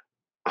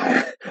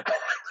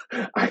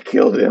 I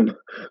killed him.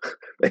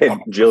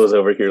 And Jill is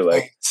over here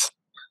like,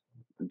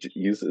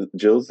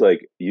 Jill's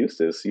like,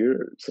 Eustace,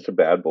 you're such a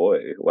bad boy.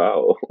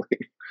 Wow.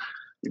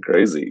 You're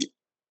crazy.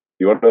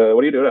 What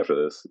are you doing after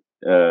this?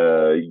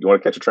 You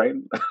want to catch a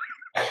train?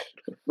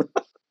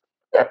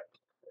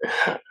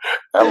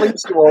 At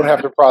least you won't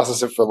have to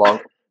process it for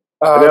long.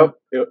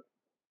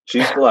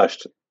 She's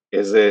flushed.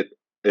 Is it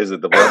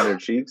the blood in her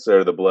cheeks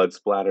or the blood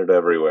splattered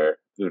everywhere?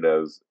 Who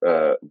knows?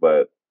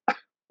 But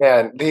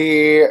man,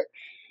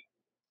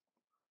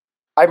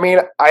 I mean,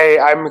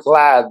 I'm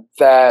glad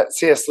that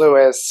C.S.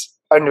 Lewis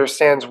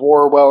understands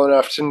war well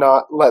enough to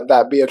not let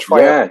that be a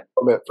triumph Yeah,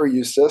 moment for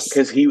Eustace.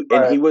 because he and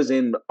But he was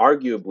in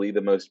arguably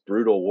the most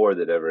brutal war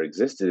that ever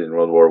existed in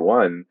World War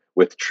One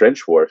with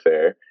trench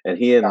warfare, and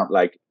he yeah, and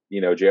like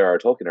J.R.R.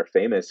 Tolkien are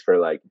famous for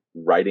like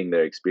writing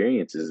their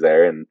experiences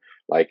there, and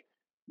like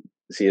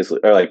C.S.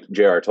 or like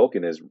J.R.R.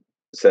 Tolkien has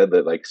said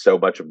that like so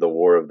much of the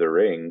War of the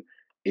Ring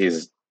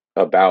is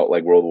about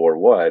like World War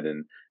One,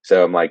 and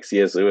so I'm like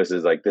C.S. Lewis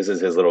is like this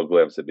is his little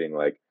glimpse of being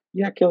like,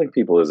 yeah, killing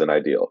people isn't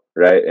ideal,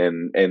 right?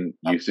 And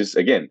Eustace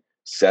again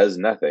says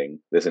nothing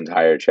this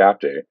entire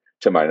chapter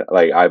to my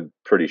like I'm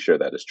pretty sure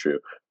that is true,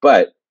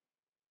 but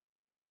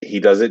he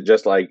doesn't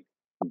just like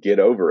get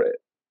over it,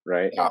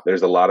 right? yeah,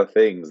 There's a lot of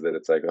things that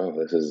it's like, oh,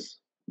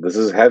 this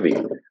is heavy,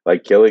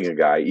 like killing a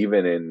guy,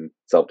 even in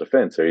self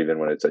defense, or even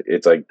when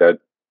it's like that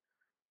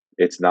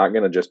it's not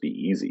going to just be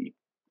easy.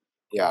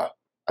 yeah.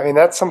 I mean,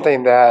 that's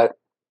something that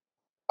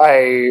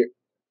I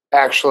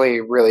actually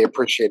really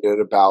appreciated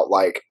about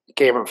like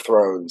Game of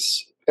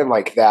Thrones and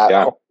like that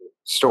Yeah, whole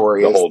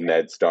story the is whole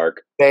Ned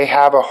Stark. they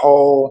have a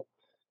whole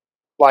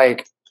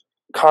like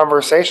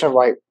conversation of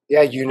like,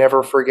 yeah, you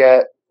never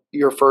forget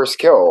your first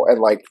kill, and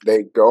like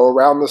they go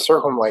around the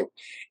circle and like,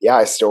 yeah,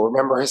 I still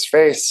remember his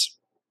face,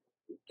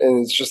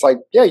 and it's just like,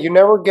 yeah, you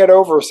never get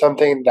over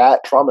something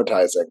that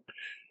traumatizing,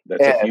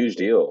 That's a and huge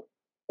deal.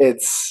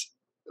 it's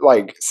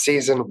like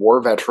seasoned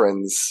war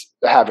veterans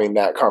having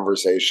that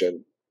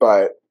conversation,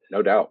 but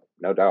No doubt.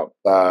 No doubt.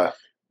 uh,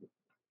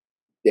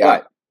 yeah,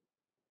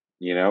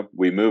 But,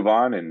 we move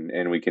on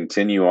and we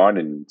continue on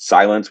in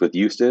silence with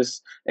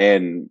Eustace.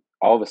 And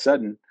all of a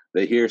sudden,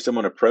 they hear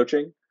someone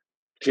approaching.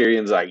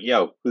 Tyrion's like,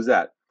 yo, who's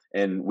that?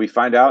 And we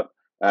find out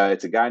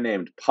it's a guy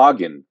named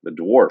Poggin, the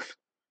dwarf.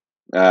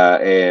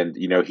 And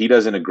he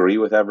doesn't agree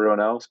with everyone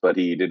else, but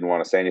he didn't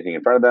want to say anything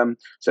in front of them,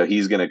 so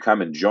he's going to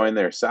come and join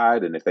their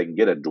side. And if they can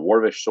get a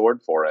dwarvish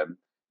sword for him,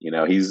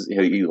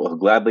 he'll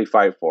gladly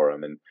fight for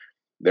him. And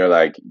they're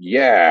like,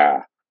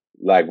 yeah,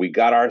 like we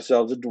got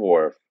ourselves a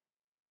dwarf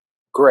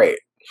great,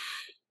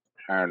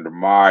 and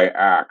my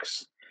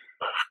axe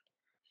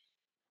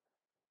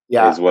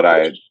yeah, is what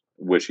I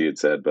wish he had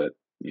said, but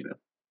you know,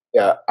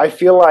 yeah. I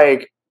feel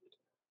like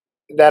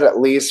that at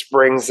least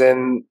brings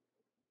in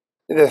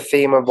the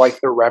theme of like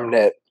the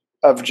remnant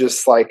of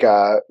just like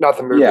not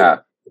the movie, yeah,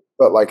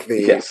 but like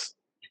the yes,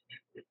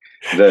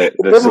 the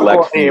biblical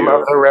select theme of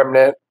few, the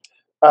remnant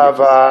of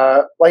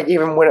yes, like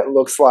even when it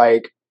looks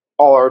like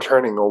all are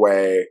turning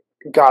away,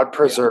 God yeah,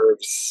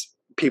 preserves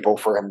people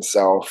for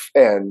himself,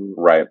 and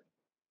right,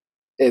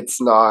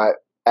 it's not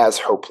as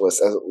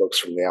hopeless as it looks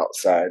from the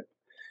outside,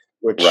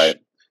 which right,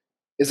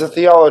 is a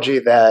theology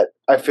that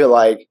I feel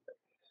like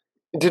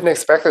didn't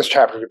expect this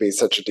chapter to be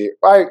such a deep.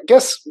 I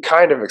guess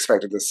kind of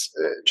expected this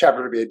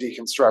chapter to be a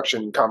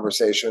deconstruction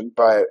conversation,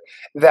 but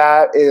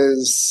that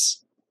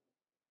is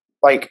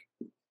like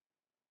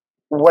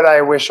what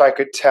I wish I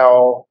could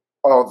tell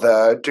all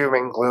the doom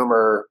and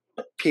gloomer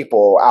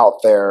people out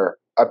there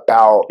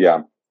about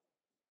yeah,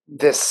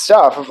 this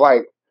stuff of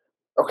like,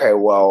 okay,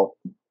 well,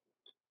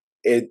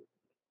 it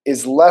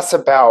is less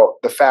about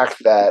the fact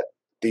that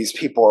these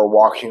people are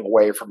walking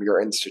away from your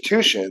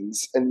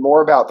institutions and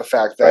more about the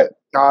fact right, that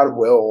God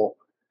will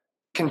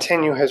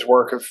continue his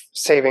work of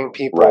saving right.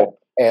 people.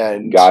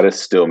 And God is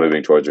still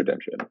moving towards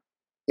redemption.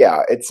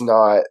 yeah, it's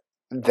not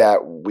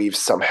that we've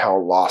somehow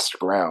lost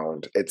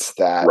ground. It's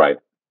that Right.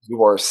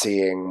 you are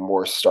seeing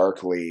more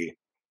starkly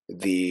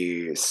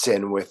the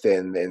sin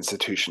within the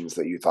institutions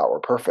that you thought were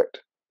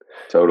perfect.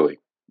 Totally.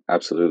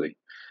 Absolutely.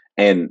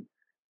 And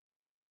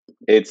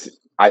it's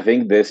I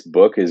think this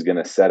book is going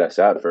to set us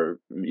up for,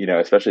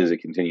 especially as it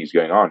continues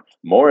going on,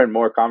 more and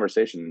more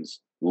conversations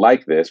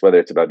like this, whether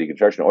it's about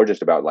deconstruction or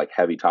just about like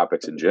heavy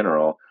topics in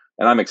general.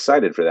 And I'm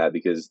excited for that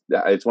because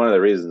it's one of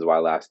the reasons why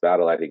Last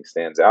Battle I think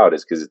stands out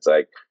is because it's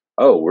like,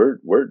 oh,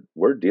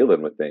 we're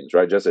dealing with things,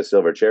 right? Just as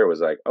Silver Chair was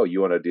like, oh,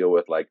 you want to deal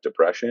with like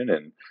depression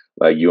and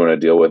like you want to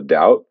deal with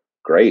doubt,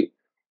 great.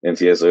 And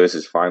C.S. Lewis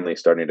is finally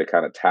starting to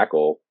kind of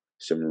tackle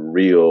some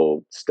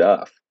real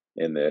stuff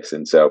in this,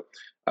 and so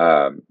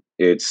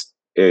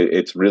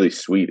it's really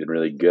sweet and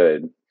really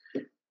good.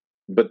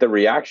 But the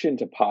reaction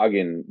to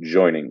Poggin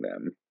joining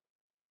them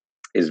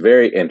is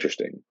very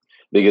interesting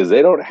because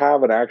they don't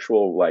have an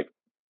actual like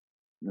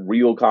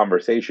real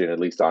conversation, at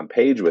least on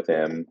page, with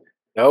him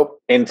Nope.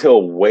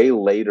 until way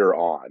later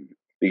on.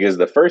 Because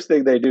the first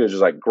thing they do is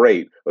just like,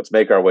 great, let's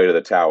make our way to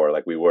the tower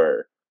like we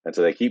were. And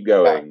so they keep Yeah.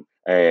 going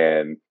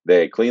and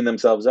they clean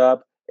themselves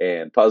up,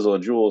 and Puzzle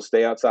and Jules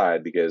stay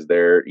outside because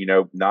they're,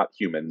 not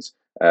humans,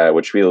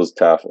 which feels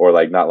tough, or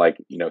like not like,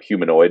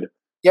 humanoid.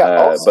 Yeah.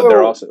 But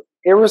they're Also also,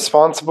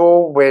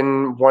 irresponsible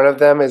when one of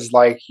them is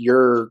like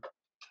you're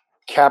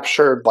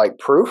captured like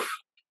proof.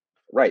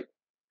 right.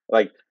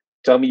 Like,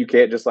 tell me you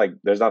can't just like,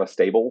 there's not a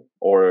stable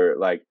or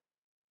like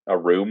a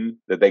room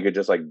that they could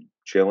just like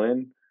chill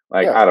in.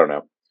 Like, Yeah. I don't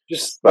know,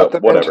 Just let but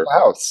them into whatever. the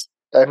house.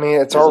 I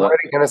mean, it's Just let,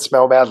 already going to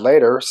smell bad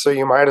later, so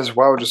you might as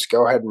well just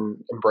go ahead and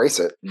embrace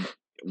it.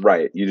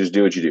 right. You just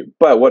do what you do,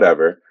 but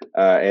whatever.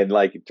 And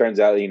like, it turns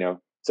out,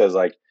 says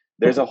like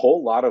there's a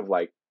whole lot of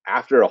like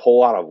after a whole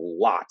lot of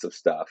lots of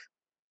stuff,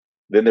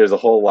 then there's a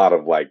whole lot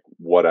of like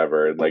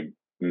whatever and like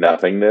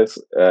nothingness.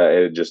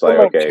 And just like,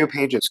 Like okay, 2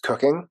 pages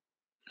cooking.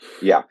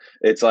 yeah,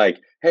 it's like,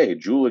 hey,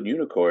 Jewel and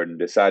Unicorn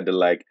decide to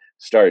like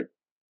start,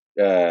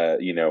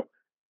 you know,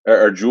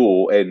 or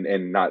Jewel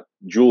and not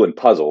Jewel and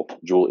Puzzle.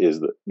 Jewel is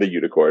the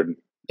unicorn.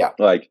 Yeah.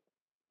 Like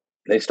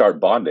they start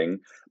bonding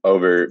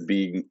over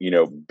being, you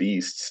know,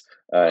 beasts.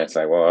 It's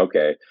like, well,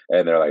 okay,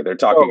 and they're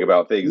talking Oh,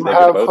 about things you they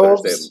can have both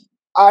understand. hooves.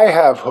 I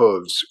have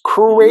hooves. You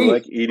Great,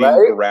 like eating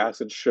right? grass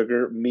and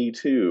sugar? Me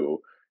too.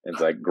 And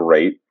it's like,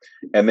 great.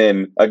 And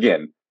then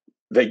again,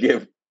 they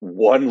give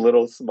one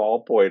little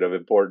small point of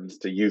importance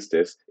to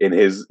Eustace in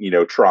his, you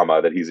know,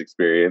 trauma that he's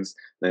experienced.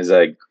 And he's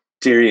like,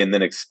 Tyrion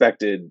then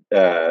expected,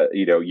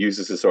 you know,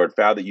 Eustace's sword,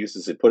 found that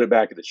Eustace had put it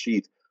back in the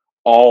sheath,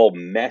 all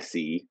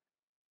messy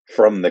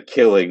from the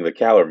killing the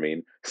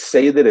Calormene.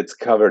 Say that it's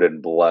covered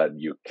in blood,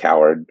 you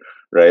coward,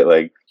 right?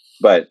 Like,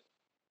 but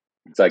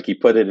it's like he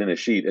put it in a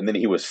sheet and then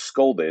he was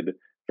scolded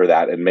for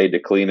that and made to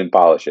clean and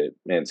polish it.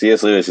 And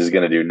C.S. Lewis is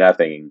going to do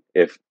nothing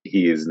if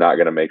he is not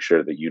going to make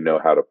sure that you know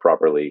how to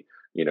properly,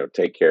 you know,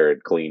 take care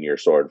and clean your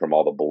sword from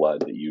all the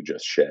blood that you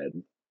just shed.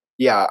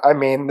 Yeah, I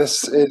mean,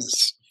 this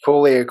is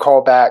fully a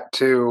callback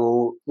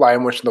to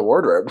Lion Witch in the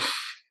Wardrobe.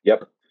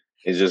 Yep.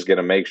 He's just going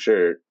to make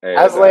sure, and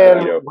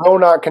Aslan you know, will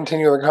not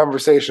continue the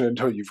conversation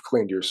until you've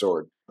cleaned your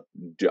sword.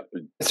 do,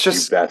 It's you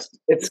just, best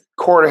it's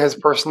core to his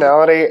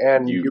personality,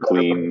 and you you gotta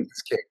clean. remove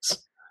his kicks.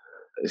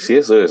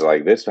 C.S. Lewis,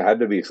 like this had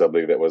to be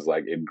something that was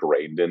like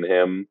ingrained in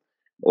him,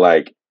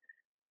 like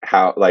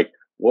how like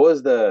what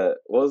was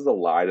the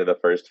line of the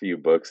first few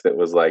books that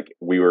was like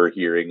we were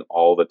hearing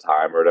all the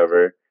time or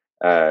whatever,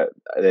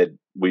 that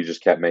we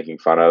just kept making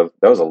fun of.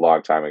 That was a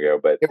long time ago,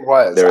 but It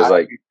was. there was I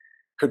like,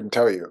 couldn't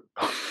tell you.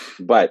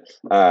 but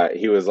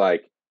he was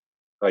like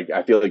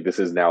I feel like this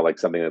is now like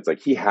something that's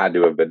like he had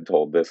to have been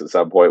told this at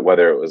some point,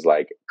 whether it was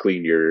like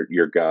clean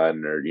your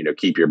gun or, you know,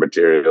 keep your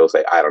materials,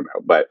 say I don't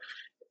know, but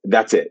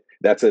that's it.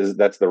 That's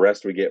the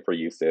rest we get for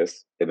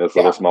Eustace in this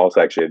little Yeah. small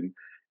section,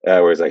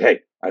 where he's like, "Hey,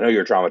 I know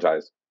you're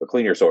traumatized, but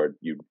clean your sword,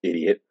 you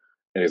idiot."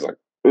 And he's like,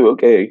 "Ooh,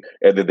 okay."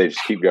 And then they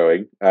just keep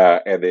going.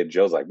 And then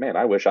Jill's like, "Man,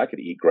 I wish I could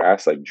eat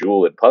grass like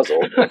Jewel and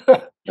Puzzle."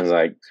 And it's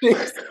like,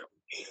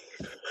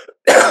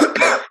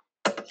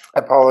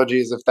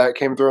 Apologies if that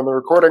came through in the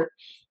recording.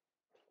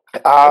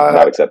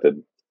 not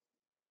accepted.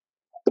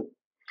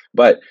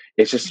 But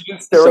it's just She's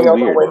just so staring out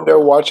the weird. window,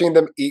 watching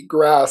them eat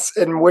grass,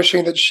 and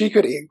wishing that she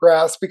could eat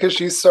grass because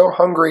she's so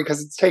hungry because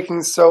it's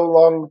taking so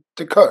long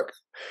to cook.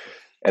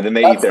 And then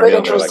they eat That's their the meal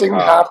and they're like, interesting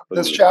 "Ah, half of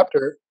this food."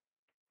 chapter.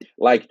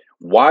 Like,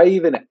 why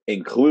even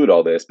include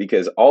all this?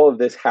 Because all of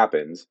this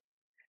happens,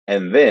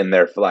 and then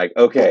they're like,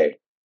 okay,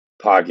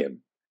 Poggin,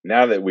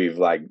 now that we've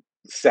like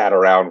sat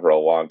around for a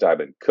long time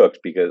and cooked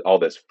because all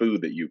this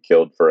food that you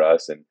killed for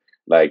us, and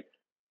like,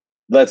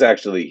 let's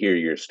actually hear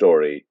your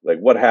story. Like,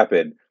 what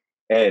happened?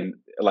 And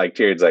like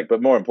Tyrion's like,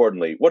 but more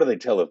importantly, what do they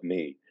tell of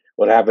me?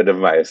 What happened of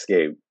my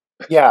escape?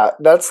 Yeah,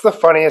 that's the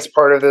funniest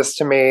part of this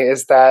to me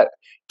is that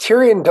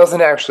Tyrion doesn't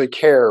actually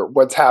care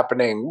what's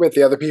happening with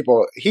the other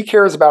people. He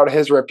cares about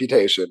his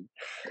reputation.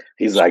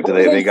 He's So like, do what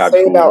they did they think I'm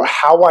say about cool?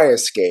 how I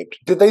escaped?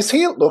 Did they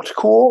say it looked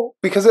cool?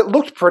 Because it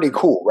looked pretty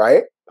cool,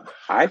 right?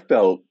 I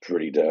felt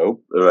pretty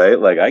dope, right?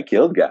 Like I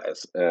killed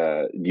guys.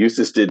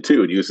 Eustace did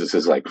too, and Eustace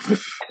is like,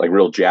 like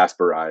real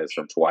Jasper eyes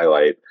from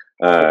Twilight,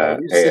 Yeah,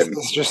 Eustace and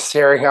is just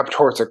staring up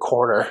towards a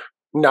corner,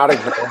 not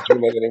acknowledging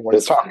that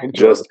anyone's talking to him.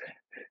 just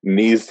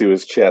knees to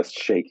his chest,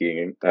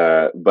 shaking.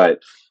 But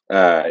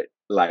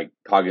like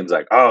Poggin's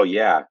like, oh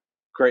yeah,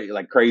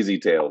 like crazy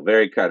tail,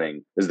 very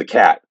cunning. Is the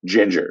cat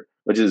Ginger,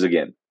 which is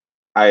again,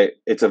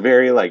 it's a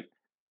very like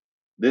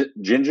this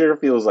Ginger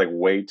feels like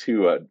way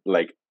too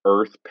like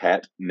Earth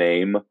pet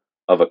name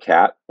of a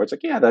cat. Where it's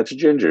like, yeah, that's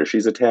Ginger.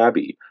 She's a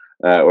tabby.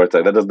 Or it's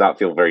like that does not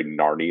feel very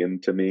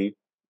Narnian to me.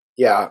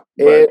 Yeah,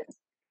 But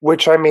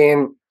which I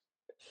mean,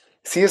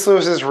 C.S.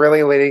 Lewis is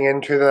really leading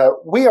into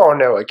we all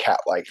know a cat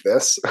like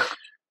this.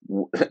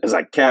 it's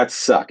like cats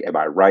suck. Am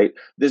I right?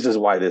 This is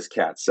why this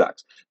cat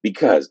sucks,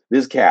 because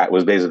this cat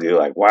was basically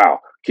like, wow,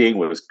 King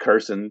was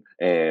cursing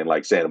and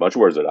like saying a bunch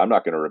of words that I'm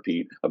not going to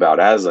repeat about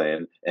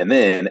Aslan, and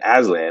then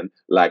Aslan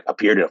like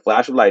appeared in a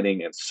flash of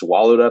lightning and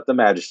swallowed up the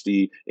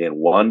Majesty in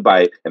one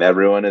bite, and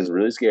everyone is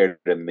really scared.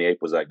 And the ape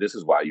was like, this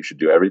is why you should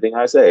do everything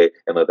I say,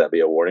 and let that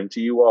be a warning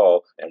to you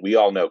all. And we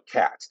all know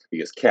cats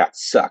because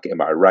cats suck. Am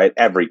I right?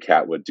 Every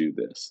cat would do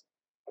this.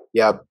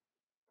 Yep,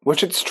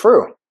 which it's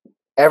true.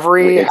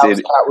 Every It's house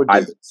it. cat would do I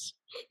this.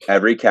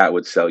 Every cat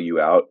would sell you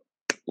out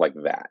like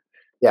that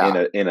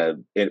Yeah,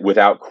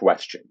 without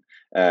question.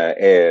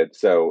 And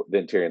so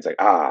then Tyrion's like,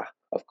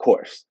 of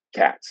course,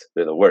 cats,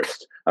 they're the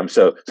worst.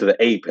 So the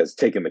ape has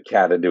taken the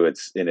cat into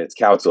its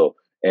council,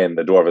 and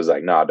the dwarf is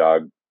like, nah,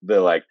 dog. They're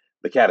like,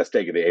 the cat has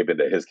taken the ape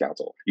into his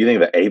council. You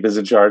think the ape is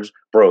in charge,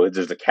 bro?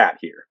 There's a cat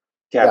here.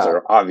 Cats yeah,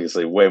 are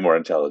obviously way more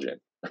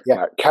intelligent.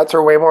 yeah. Cats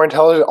are way more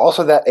intelligent.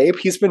 Also, that ape,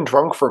 he's been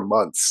drunk for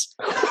months.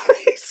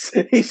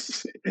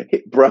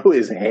 Bro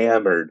is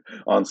hammered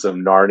on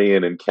some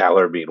Narnian and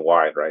Calormene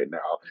wine right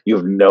now. You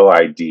have no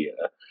idea.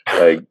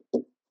 Like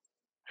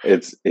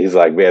he's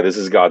like, man, this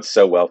has gone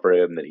so well for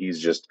him that he's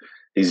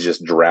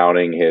just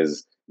drowning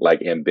his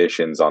like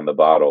ambitions on the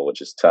bottle,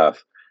 which is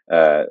tough.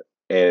 And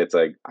it's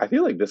like I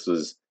feel like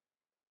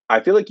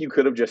you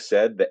could have just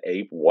said the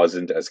ape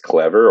wasn't as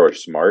clever or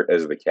smart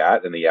as the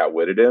cat and he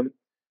outwitted him.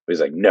 But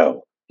he's like,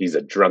 no, he's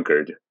a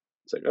drunkard.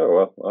 It's like,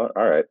 oh well,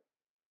 all right.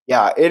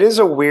 Yeah, it is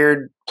a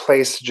weird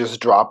place to just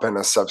drop in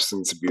a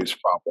substance abuse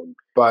problem,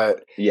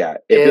 but Yeah,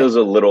 it it feels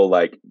a little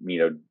like,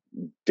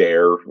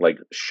 dare like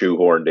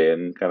shoehorned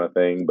in kind of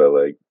thing, but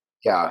like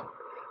yeah,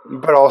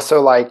 but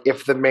also like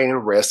if the main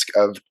risk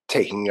of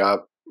taking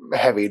up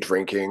heavy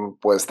drinking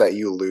was that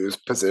you lose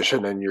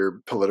position in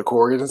your political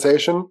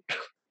organization,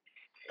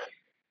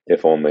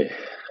 if only.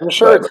 I'm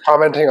sure But it's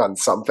commenting on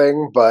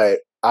something, but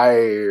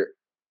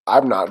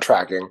I'm not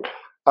tracking.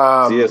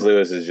 C.S. Um,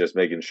 Lewis is just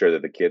making sure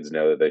that the kids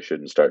know that they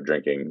shouldn't start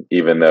drinking,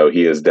 even though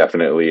he has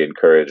definitely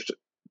encouraged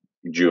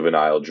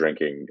juvenile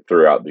drinking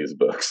throughout these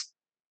books.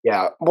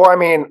 yeah, well, I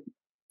mean,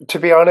 to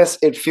be honest,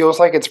 it feels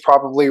like it's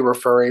probably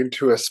referring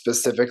to a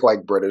specific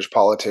like British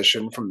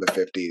politician from the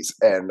 50s,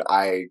 and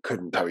I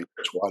couldn't tell you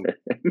which one.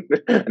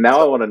 Now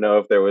So I want to know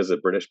if there was a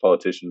British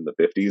politician in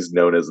the 50s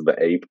known as the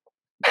Ape.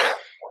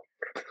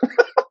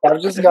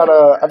 I've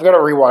gotta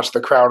rewatch The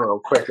Crown real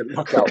quick and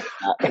look out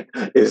for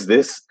that. Is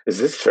this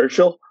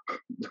Churchill?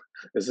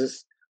 Is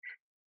this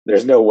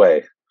There's no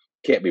way.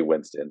 Can't be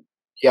Winston.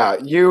 Yeah,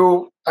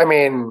 I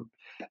mean,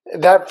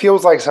 that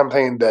feels like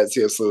something that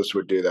C.S. Lewis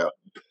would do, though.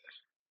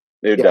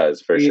 It Yeah,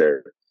 does for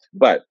sure.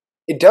 But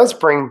it does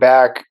bring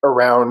back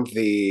around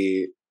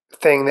the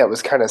thing that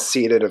was kind of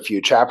seeded a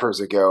few chapters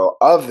ago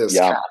of this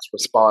yeah, cat's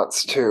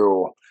response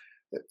to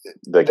the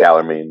the,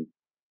 Calormene.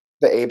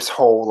 the ape's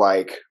whole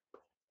like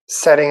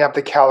setting up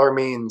the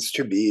Calormenes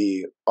to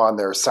be on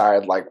their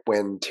side, like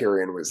when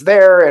Tyrion was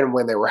there and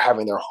when they were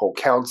having their whole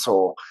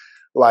council,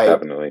 like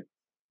Definitely.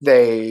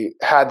 they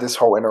had this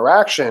whole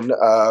interaction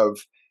of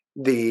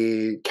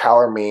the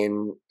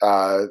Calormene,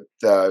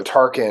 the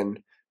Tarkin,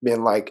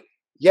 being like,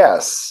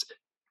 "Yes,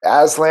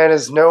 Aslan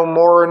is no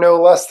more or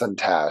no less than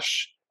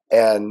Tash,"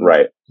 and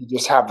Right. you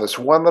just have this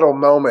one little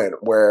moment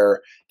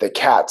where the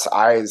cat's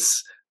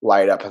eyes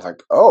light up and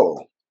like, "Oh,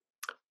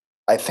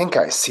 I think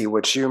I see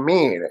what you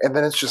mean," and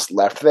then it's just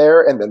left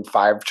there, and then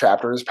 5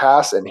 chapters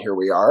pass, and here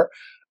we are.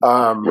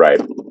 Um, Right.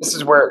 this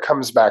is where it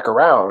comes back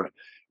around,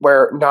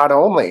 where not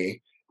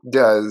only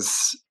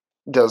does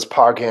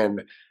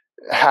Poggin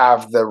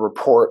have the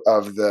report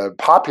of the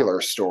popular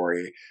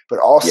story, but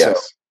also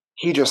Yes.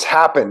 he just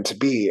happened to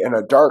be in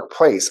a dark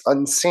place,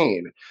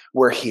 unseen,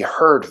 where he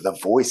heard the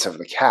voice of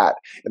the cat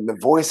and the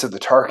voice of the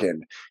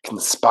Tarkin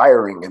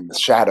conspiring in the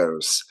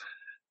shadows.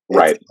 It's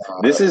Right.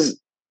 This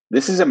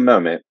is a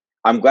moment.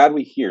 I'm glad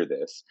we hear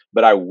this,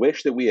 but I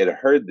wish that we had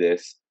heard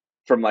this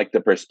from like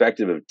the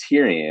perspective of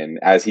Tyrion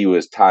as he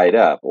was tied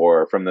up,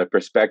 or from the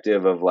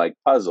perspective of like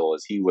Puzzle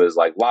as he was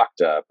like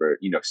locked up, or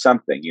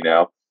something.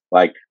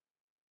 Like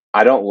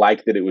I don't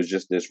like that it was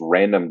just this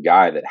random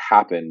guy that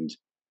happened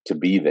to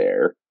be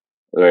there.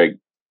 Like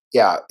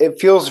yeah, it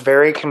feels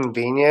very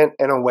convenient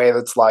in a way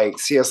that's like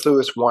C.S.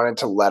 Lewis wanted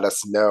to let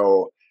us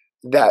know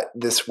that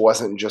this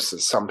wasn't just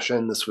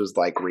assumption, this was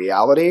like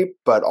reality,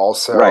 but right,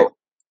 also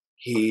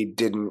he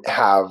didn't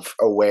have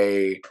a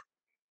way,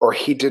 or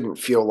he didn't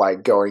feel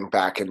like going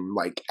back and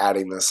like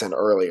adding this in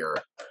earlier.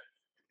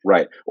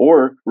 right,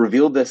 or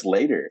reveal this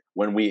later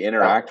when we Yeah,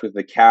 interact with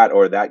the cat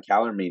or that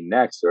Calormene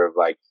next, or of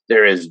like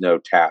there is no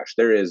Tash,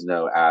 there is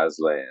no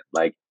Aslan.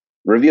 Like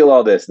reveal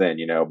all this then,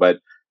 but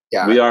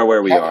yeah. we are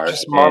where we Have it are,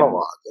 just and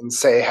monologue and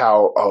say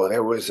how, oh,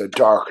 there was a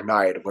dark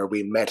night where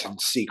we met in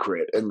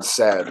secret and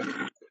said,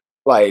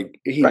 like,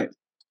 right.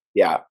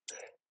 yeah,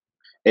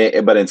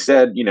 But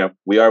instead,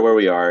 we are where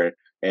we are,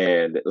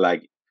 and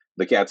like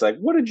the cat's like,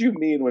 "What did you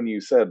mean when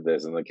you said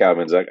this?" And the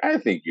cowman's like, "I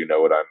think you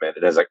know what I meant."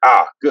 And it's like,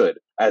 "Ah, good,"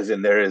 as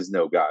in there is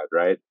no God,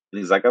 right? And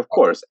he's like, "Of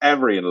course,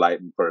 every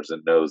enlightened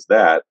person knows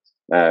that."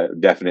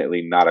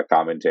 Definitely not a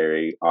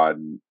commentary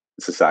on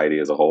society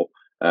as a whole,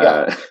 yeah,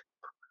 uh,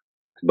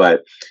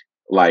 but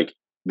like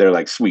they're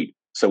like, "Sweet."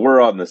 So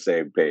we're on the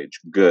same page.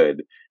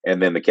 Good.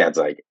 And then the cat's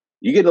like,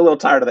 you get a little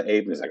tired of the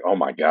ape. And he's like, oh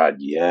my God,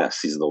 yes,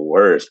 he's the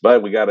worst.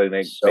 But we got to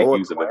make so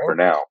use of him for annoying.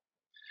 now.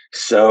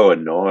 So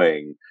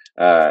annoying.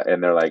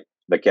 And they're like,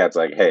 the cat's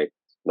like, hey,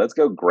 let's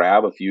go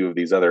grab a few of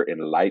these other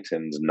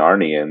enlightened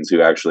Narnians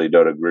who actually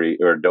don't agree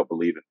or don't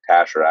believe in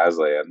Tash or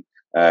Aslan.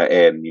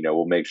 And,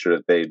 we'll make sure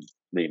that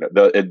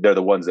they're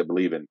the ones that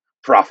believe in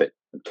profit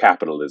and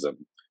capitalism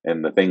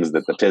and the things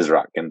that the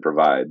Tizrock can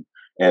provide.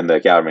 And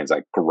the Calormene's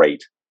like,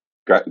 great,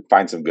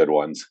 find some good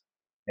ones.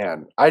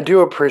 And I do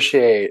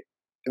appreciate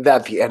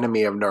that the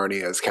enemy of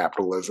Narnia is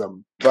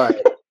capitalism,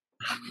 but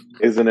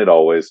Isn't it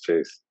always,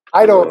 Chase?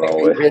 I Isn't don't it think the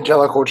always?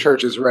 evangelical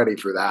church is ready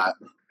for that.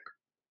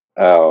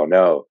 Oh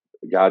no!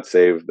 God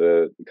save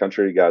the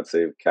country. God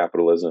save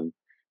capitalism.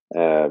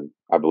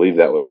 I believe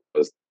that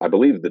was. I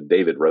believe that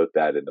David wrote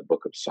that in the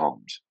Book of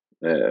Psalms.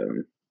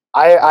 Um,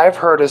 I've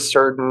heard a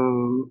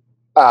certain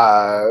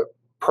uh,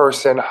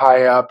 person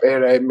high up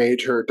in a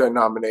major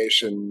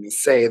denomination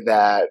say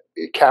that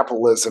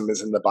capitalism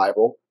is in the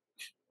Bible.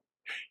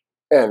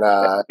 And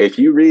If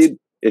you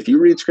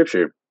read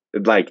scripture,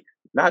 like,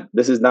 not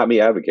this is not me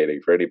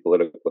advocating for any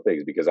political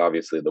things, because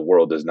obviously the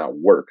world does not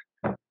work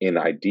in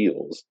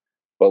ideals,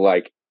 but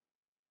like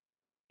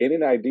in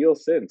an ideal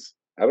sense,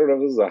 I don't know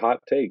if this is a hot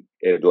take.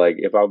 Like,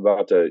 if I'm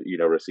about to,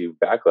 receive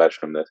backlash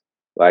from this,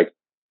 like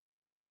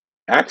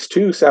Acts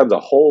 2 sounds a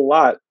whole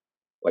lot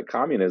like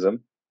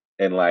communism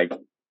and like,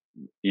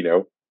 you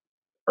know,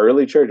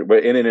 early church,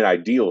 but in an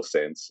ideal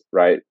sense,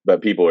 right?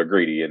 But people are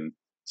greedy, and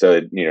so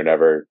it,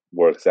 never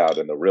works out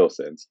in the real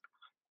sense.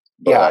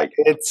 But yeah, like,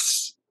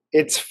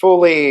 it's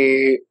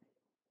fully.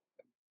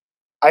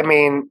 I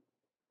mean,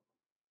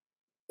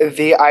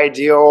 the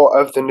ideal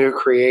of the new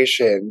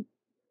creation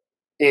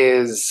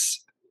is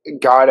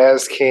God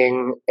as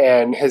king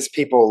and his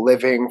people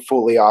living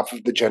fully off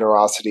of the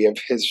generosity of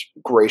his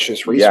gracious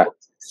yeah,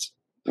 resources.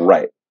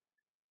 right,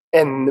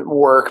 And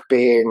work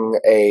being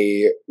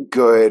a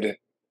good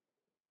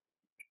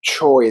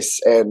choice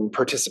and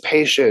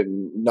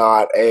participation,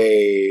 not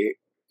a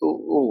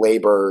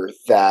labor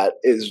that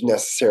is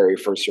necessary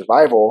for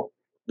survival,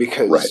 right,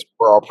 because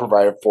we're all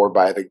provided for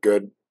by the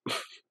good,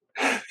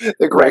 the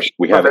right. gracious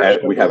We have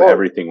provision of we the have Lord.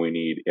 everything we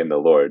need in the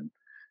Lord.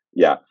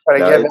 Yeah, But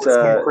no, again, it's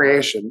that's new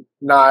creation,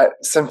 not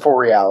sinful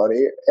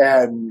reality.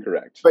 And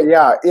correct. but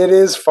yeah, it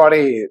is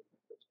funny.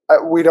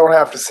 We don't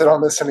have to sit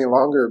on this any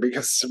longer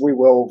because we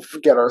will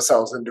get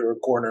ourselves into a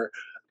corner.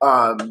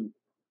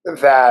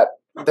 That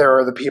there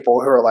are the people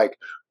who are like,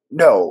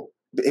 no,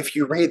 if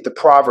you read the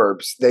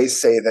Proverbs, they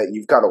say that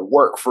you've got to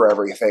work for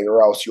everything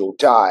or else you'll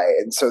die.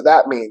 And so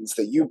that means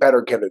that you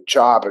better get a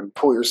job and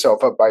pull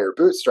yourself up by your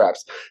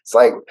bootstraps. It's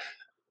like,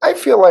 I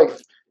feel like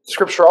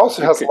scripture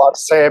also You're has a lot to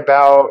say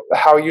about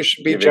how you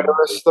should be giving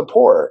generous to the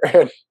poor.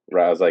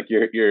 Right, I was like,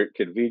 you're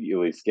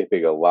conveniently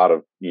skipping a lot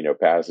of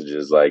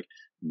passages. Like,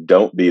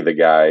 don't be the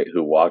guy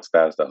who walks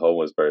past a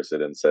homeless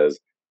person and says,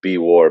 "Be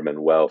warm and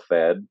well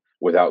fed,"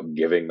 without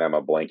giving them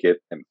a blanket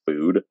and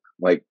food.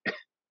 Like,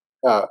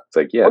 uh, it's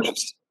like, or yeah,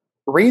 just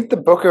read the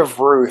book of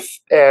Ruth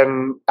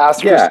and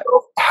ask yeah,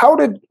 yourself, how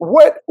did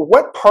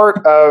what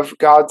part of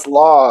God's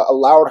law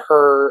allowed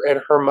her and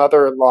her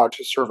mother-in-law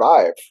to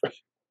survive?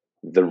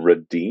 the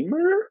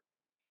Redeemer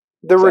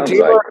The sounds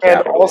Redeemer, like and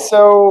capital.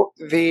 also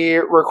the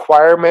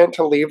requirement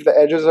to leave the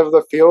edges of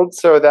the field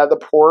so that the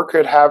poor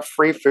could have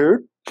free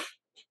food.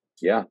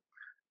 Yeah,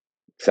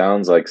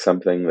 sounds like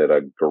something that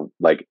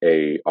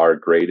a our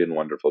great and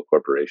wonderful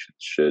corporations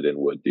should and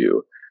would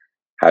do.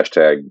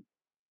 Hashtag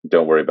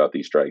don't worry about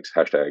these strikes.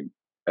 Hashtag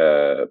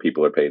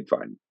people are paid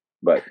fine.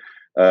 But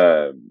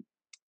um,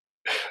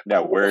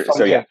 no, we're so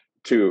Fun yeah,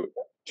 take.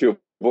 to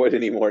avoid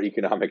any more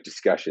economic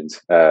discussions,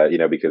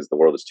 because the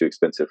world is too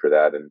expensive for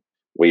that, and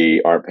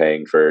we aren't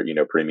paying for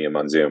premium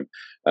on Zoom.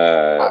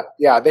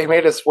 Yeah, they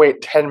made us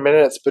wait 10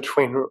 minutes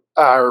between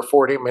our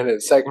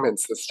 40-minute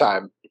segments this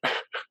time.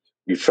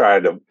 You try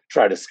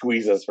to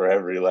squeeze us for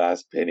every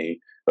last penny,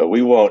 but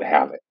we won't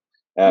have it.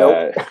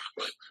 Nope.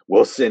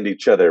 We'll send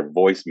each other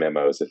voice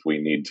memos if we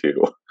need to.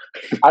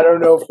 I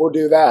don't know if we'll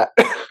do that.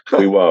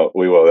 We won't.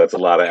 We will. That's a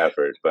lot of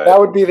effort, but That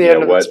would be the you know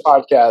end of what? this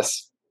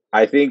podcast.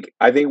 I think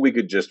we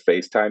could just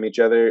FaceTime each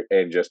other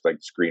and just like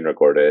screen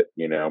record it,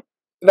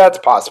 That's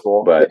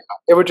possible. Yeah, but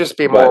it would just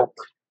be but more.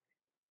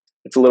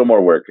 it's a little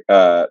more work.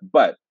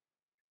 But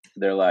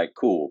they're like,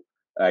 cool.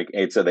 Like,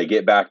 and so they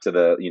get back to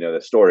the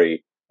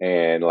story,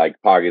 and like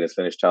Poggin has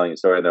finished telling the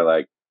story, and they're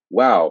like,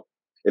 wow,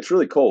 it's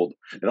really cold.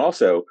 And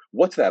also,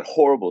 what's that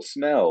horrible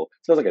smell?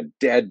 It smells like a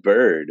dead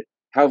bird.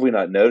 How have we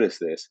not noticed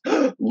this?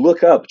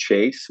 Look up,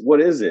 Chase.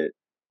 What is it?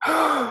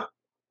 I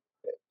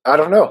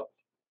don't know.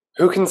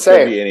 Who can Could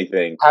say? be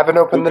anything. Haven't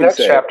Who opened the can next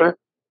say? chapter.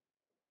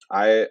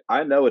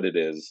 I know what it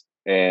is,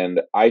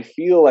 and I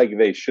feel like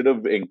they should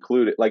have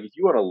included. Like, if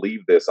you want to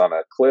leave this on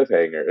a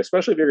cliffhanger,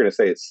 especially if you're going to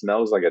say it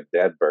smells like a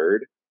dead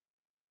bird,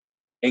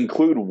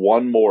 include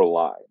one more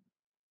line.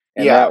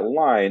 And Yeah, that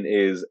line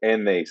is,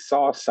 and they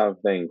saw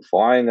something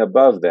flying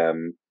above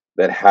them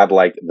that had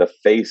like the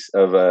face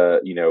of a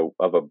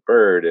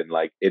bird, and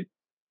like it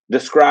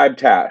described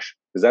Tash,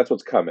 because that's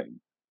what's coming.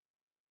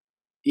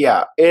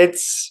 yeah.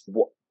 It's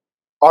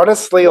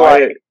honestly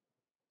like Why?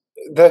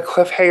 the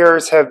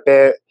cliffhangers have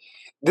been.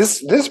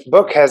 This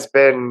book has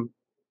been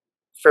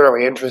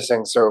fairly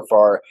interesting so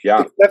far. The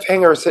Yeah,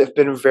 cliffhangers have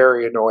been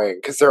very annoying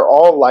because they're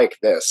all like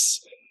this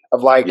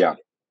of like, yeah,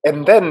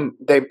 and then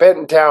they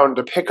bent down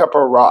to pick up a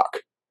rock,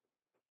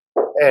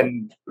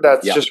 and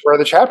that's yeah. just where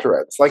the chapter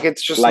ends. Like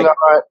it's just not.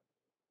 Like,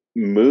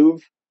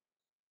 move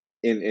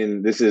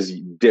in this is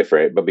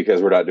different, but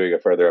because we're not doing a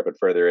further up and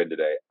further in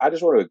today, I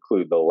just want to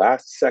include the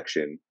last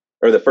section,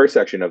 or the first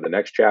section of the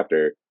next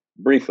chapter,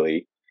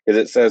 briefly, because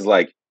it says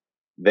like,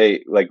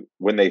 they like,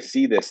 when they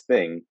see this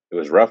thing, it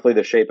was roughly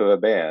the shape of a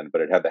man,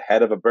 but it had the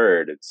head of a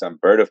bird. It's some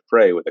bird of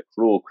prey with a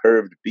cruel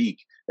curved beak.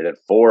 It had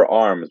four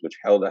arms which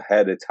held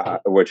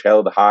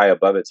high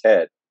above its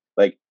head.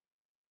 Like,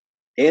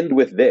 end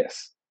with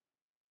this.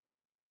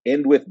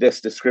 End with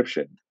this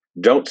description.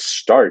 Don't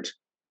start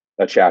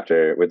a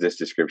chapter with this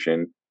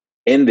description,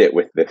 end it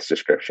with this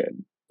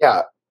description.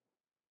 Yeah.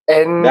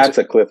 And that's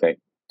a cliffhanger.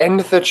 End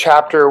the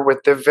chapter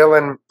with the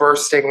villain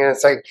bursting and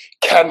it's like,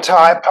 "Can't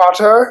I,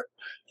 Potter?"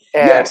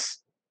 And yes.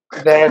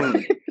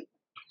 Then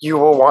you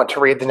will want to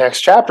read the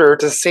next chapter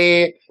to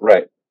see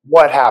right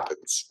what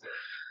happens.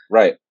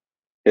 Right.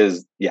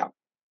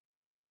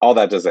 All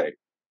that to say,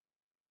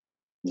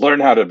 learn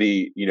how to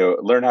do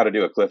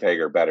a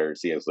cliffhanger better,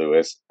 C.S.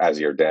 Lewis, as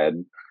you're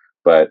dead.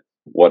 But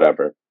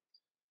whatever.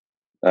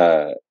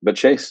 But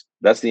Chase,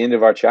 that's the end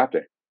of our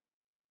chapter.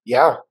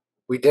 Yeah,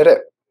 we did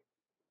it.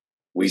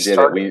 We did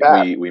it.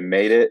 We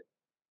made it.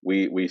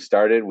 We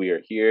started. We are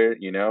here,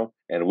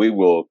 and we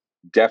will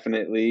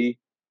definitely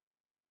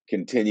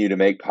continue to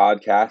make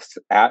podcasts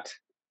at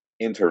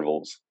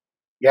intervals.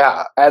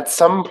 Yeah, at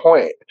some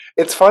point.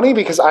 It's funny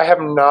because I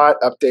have not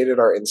updated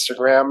our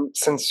Instagram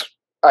since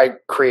I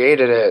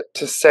created it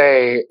to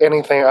say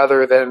anything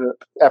other than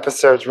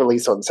episodes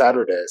released on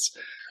Saturdays.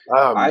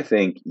 I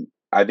think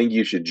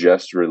you should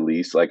just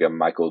release like a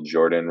Michael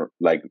Jordan,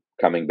 like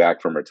coming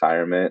back from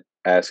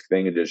retirement-esque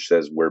thing. It just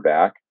says we're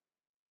back,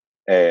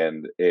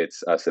 and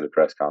it's us at a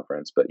press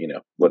conference. But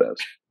what else?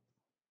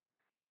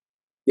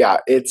 Yeah,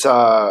 it's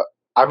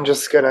I'm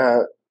just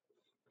gonna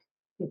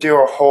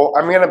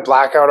I'm gonna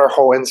black out our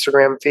whole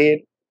Instagram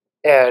feed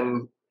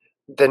and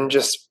then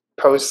just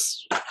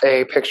post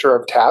a picture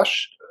of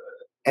Tash,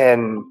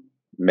 and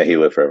may he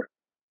live forever.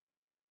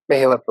 May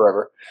he live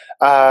forever.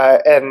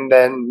 And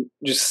then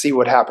just see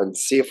what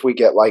happens. See if we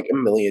get like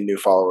 1 million new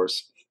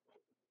followers.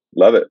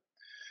 Love it.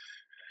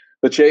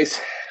 But Chase,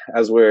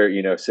 as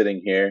we're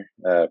sitting here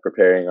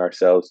preparing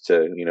ourselves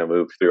to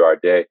move through our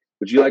day,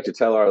 would you like to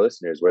tell our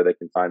listeners where they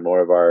can find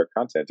more of our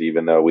content,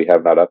 even though we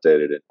have not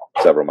updated it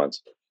in several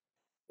months?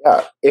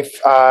 Yeah,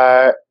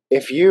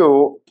 if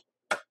you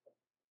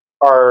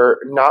are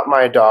not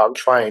my dog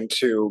trying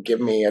to give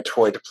me a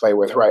toy to play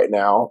with right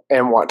now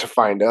and want to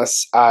find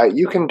us,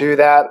 you can do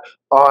that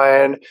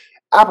on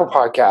Apple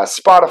Podcasts,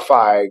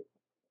 Spotify.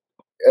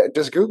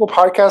 Does Google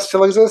Podcast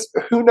still exist?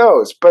 Who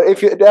knows? But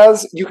if it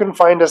does, you can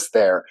find us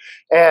there.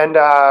 And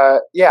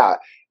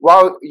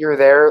while you're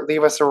there,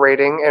 leave us a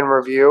rating and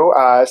review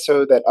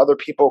so that other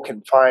people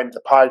can find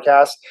the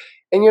podcast.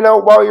 And,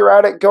 while you're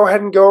at it, go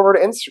ahead and go over to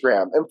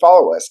Instagram and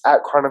follow us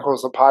at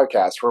Chronicles of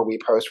Podcast, where we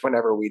post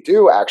whenever we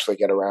do actually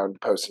get around to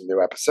posting new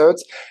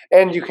episodes.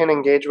 And you can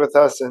engage with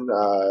us and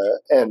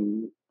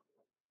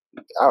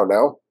I don't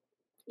know,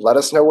 let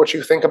us know what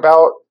you think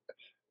about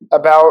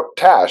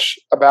Tash,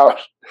 about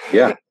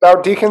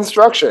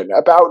deconstruction,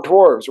 about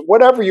dwarves,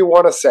 whatever you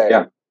want to say.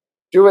 Yeah.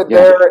 Do it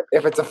there.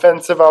 If it's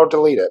offensive, I'll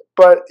delete it.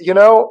 But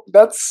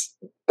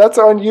that's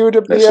on you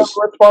to be a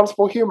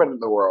responsible human in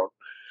the world.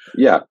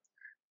 Yeah.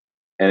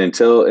 And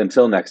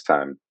until next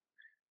time,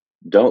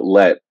 don't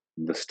let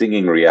the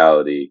stinging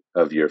reality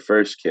of your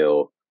first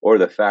kill or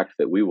the fact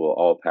that we will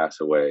all pass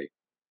away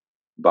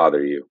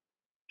bother you.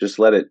 Just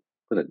let it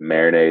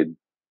marinate.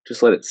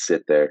 Just let it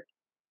sit there.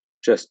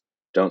 Just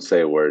don't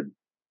say a word.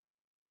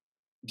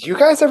 Do you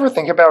guys ever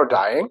think about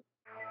dying?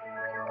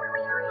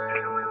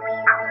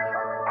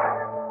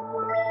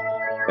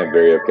 I'm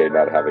very okay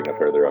not having a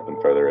further up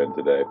and further in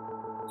today.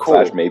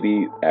 Cool. /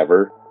 maybe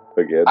ever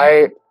again.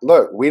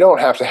 We don't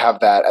have to have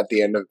that at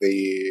the end of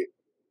the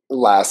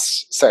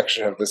last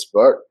section of this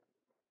book.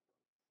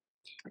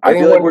 I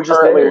feel like we're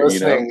just there,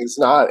 listening is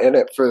not in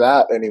it for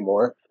that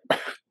anymore.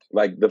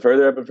 Like the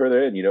further up and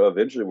further in,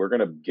 eventually we're going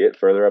to get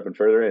further up and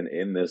further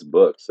in this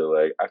book. So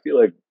like, I feel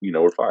like,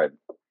 we're fine.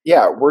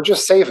 Yeah. We're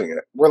just saving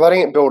it. We're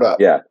letting it build up.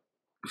 Yeah.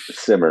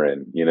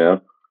 Simmering,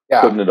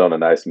 putting it on a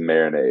nice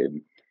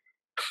marinade.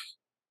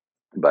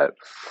 But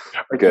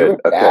good.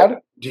 You Dad?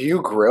 Do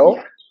you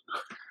grill?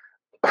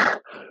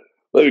 Let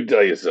me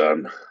tell you,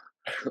 son.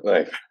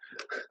 Like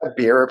a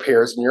beer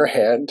appears in your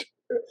hand.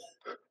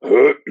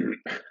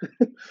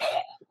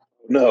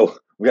 No,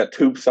 we got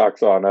tube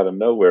socks on out of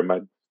nowhere.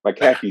 My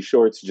khaki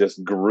shorts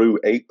just grew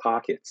 8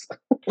 pockets.